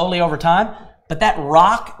slowly over time. But that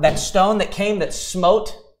rock, that stone that came that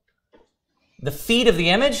smote the feet of the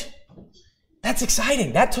image, that's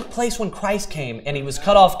exciting. That took place when Christ came and he was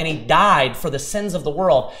cut off and he died for the sins of the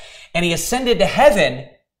world. And he ascended to heaven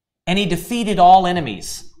and he defeated all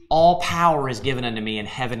enemies. All power is given unto me in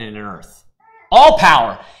heaven and in earth. All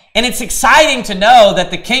power. And it's exciting to know that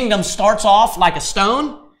the kingdom starts off like a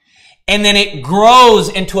stone, and then it grows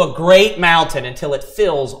into a great mountain until it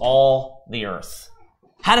fills all the earth.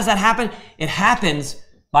 How does that happen? It happens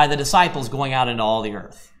by the disciples going out into all the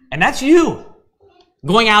earth. And that's you.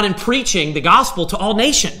 Going out and preaching the gospel to all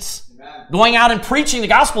nations. Amen. Going out and preaching the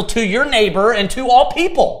gospel to your neighbor and to all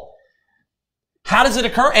people. How does it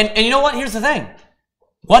occur? And you know what? Here's the thing.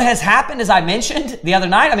 What has happened, as I mentioned the other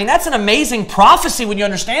night, I mean, that's an amazing prophecy when you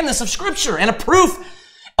understand this of Scripture, and a proof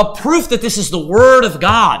that this is the Word of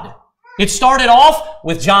God. It started off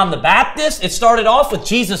with John the Baptist. It started off with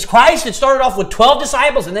Jesus Christ. It started off with 12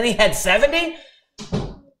 disciples, and then he had 70.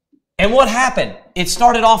 And what happened? It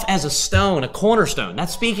started off as a stone, a cornerstone.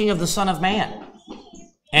 That's speaking of the Son of Man.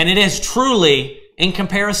 And it is truly, in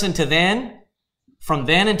comparison to then, from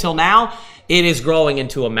then until now, it is growing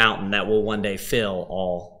into a mountain that will one day fill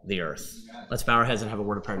all the earth. Let's bow our heads and have a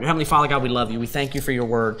word of prayer. Dear Heavenly Father, God, we love you. We thank you for your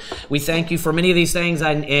word. We thank you for many of these things.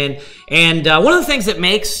 And one of the things that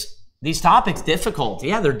makes these topics difficult,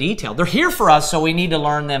 yeah, they're detailed. They're here for us, so we need to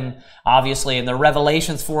learn them, obviously, and they're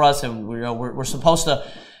revelations for us, and we're supposed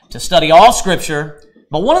to study all Scripture.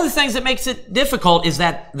 But one of the things that makes it difficult is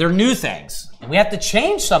that they're new things. And we have to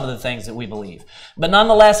change some of the things that we believe. But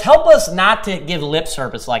nonetheless, help us not to give lip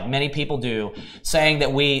service like many people do, saying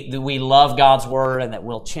that we love God's Word and that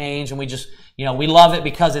we'll change, and we just, we love it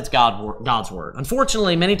because it's God's Word.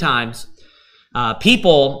 Unfortunately, many times,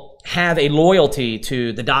 people have a loyalty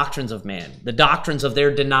to the doctrines of men, the doctrines of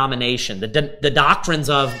their denomination, the doctrines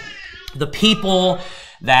of the people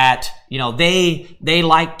that, they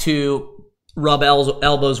like to rub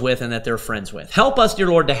elbows with and that they're friends with. Help us, dear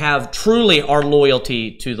Lord, to have truly our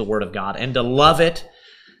loyalty to the Word of God and to love it,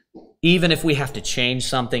 even if we have to change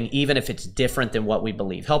something, even if it's different than what we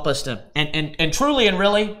believe. Help us to, and truly and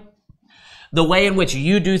really, the way in which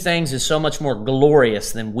you do things is so much more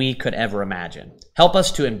glorious than we could ever imagine. Help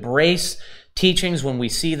us to embrace teachings when we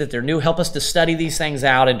see that they're new. Help us to study these things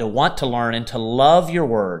out and to want to learn and to love your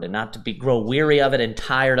word and not to grow weary of it and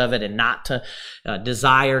tired of it and not to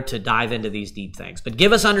desire to dive into these deep things. But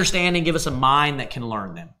give us understanding, give us a mind that can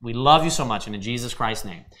learn them. We love you so much, and in Jesus Christ's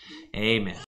name, amen.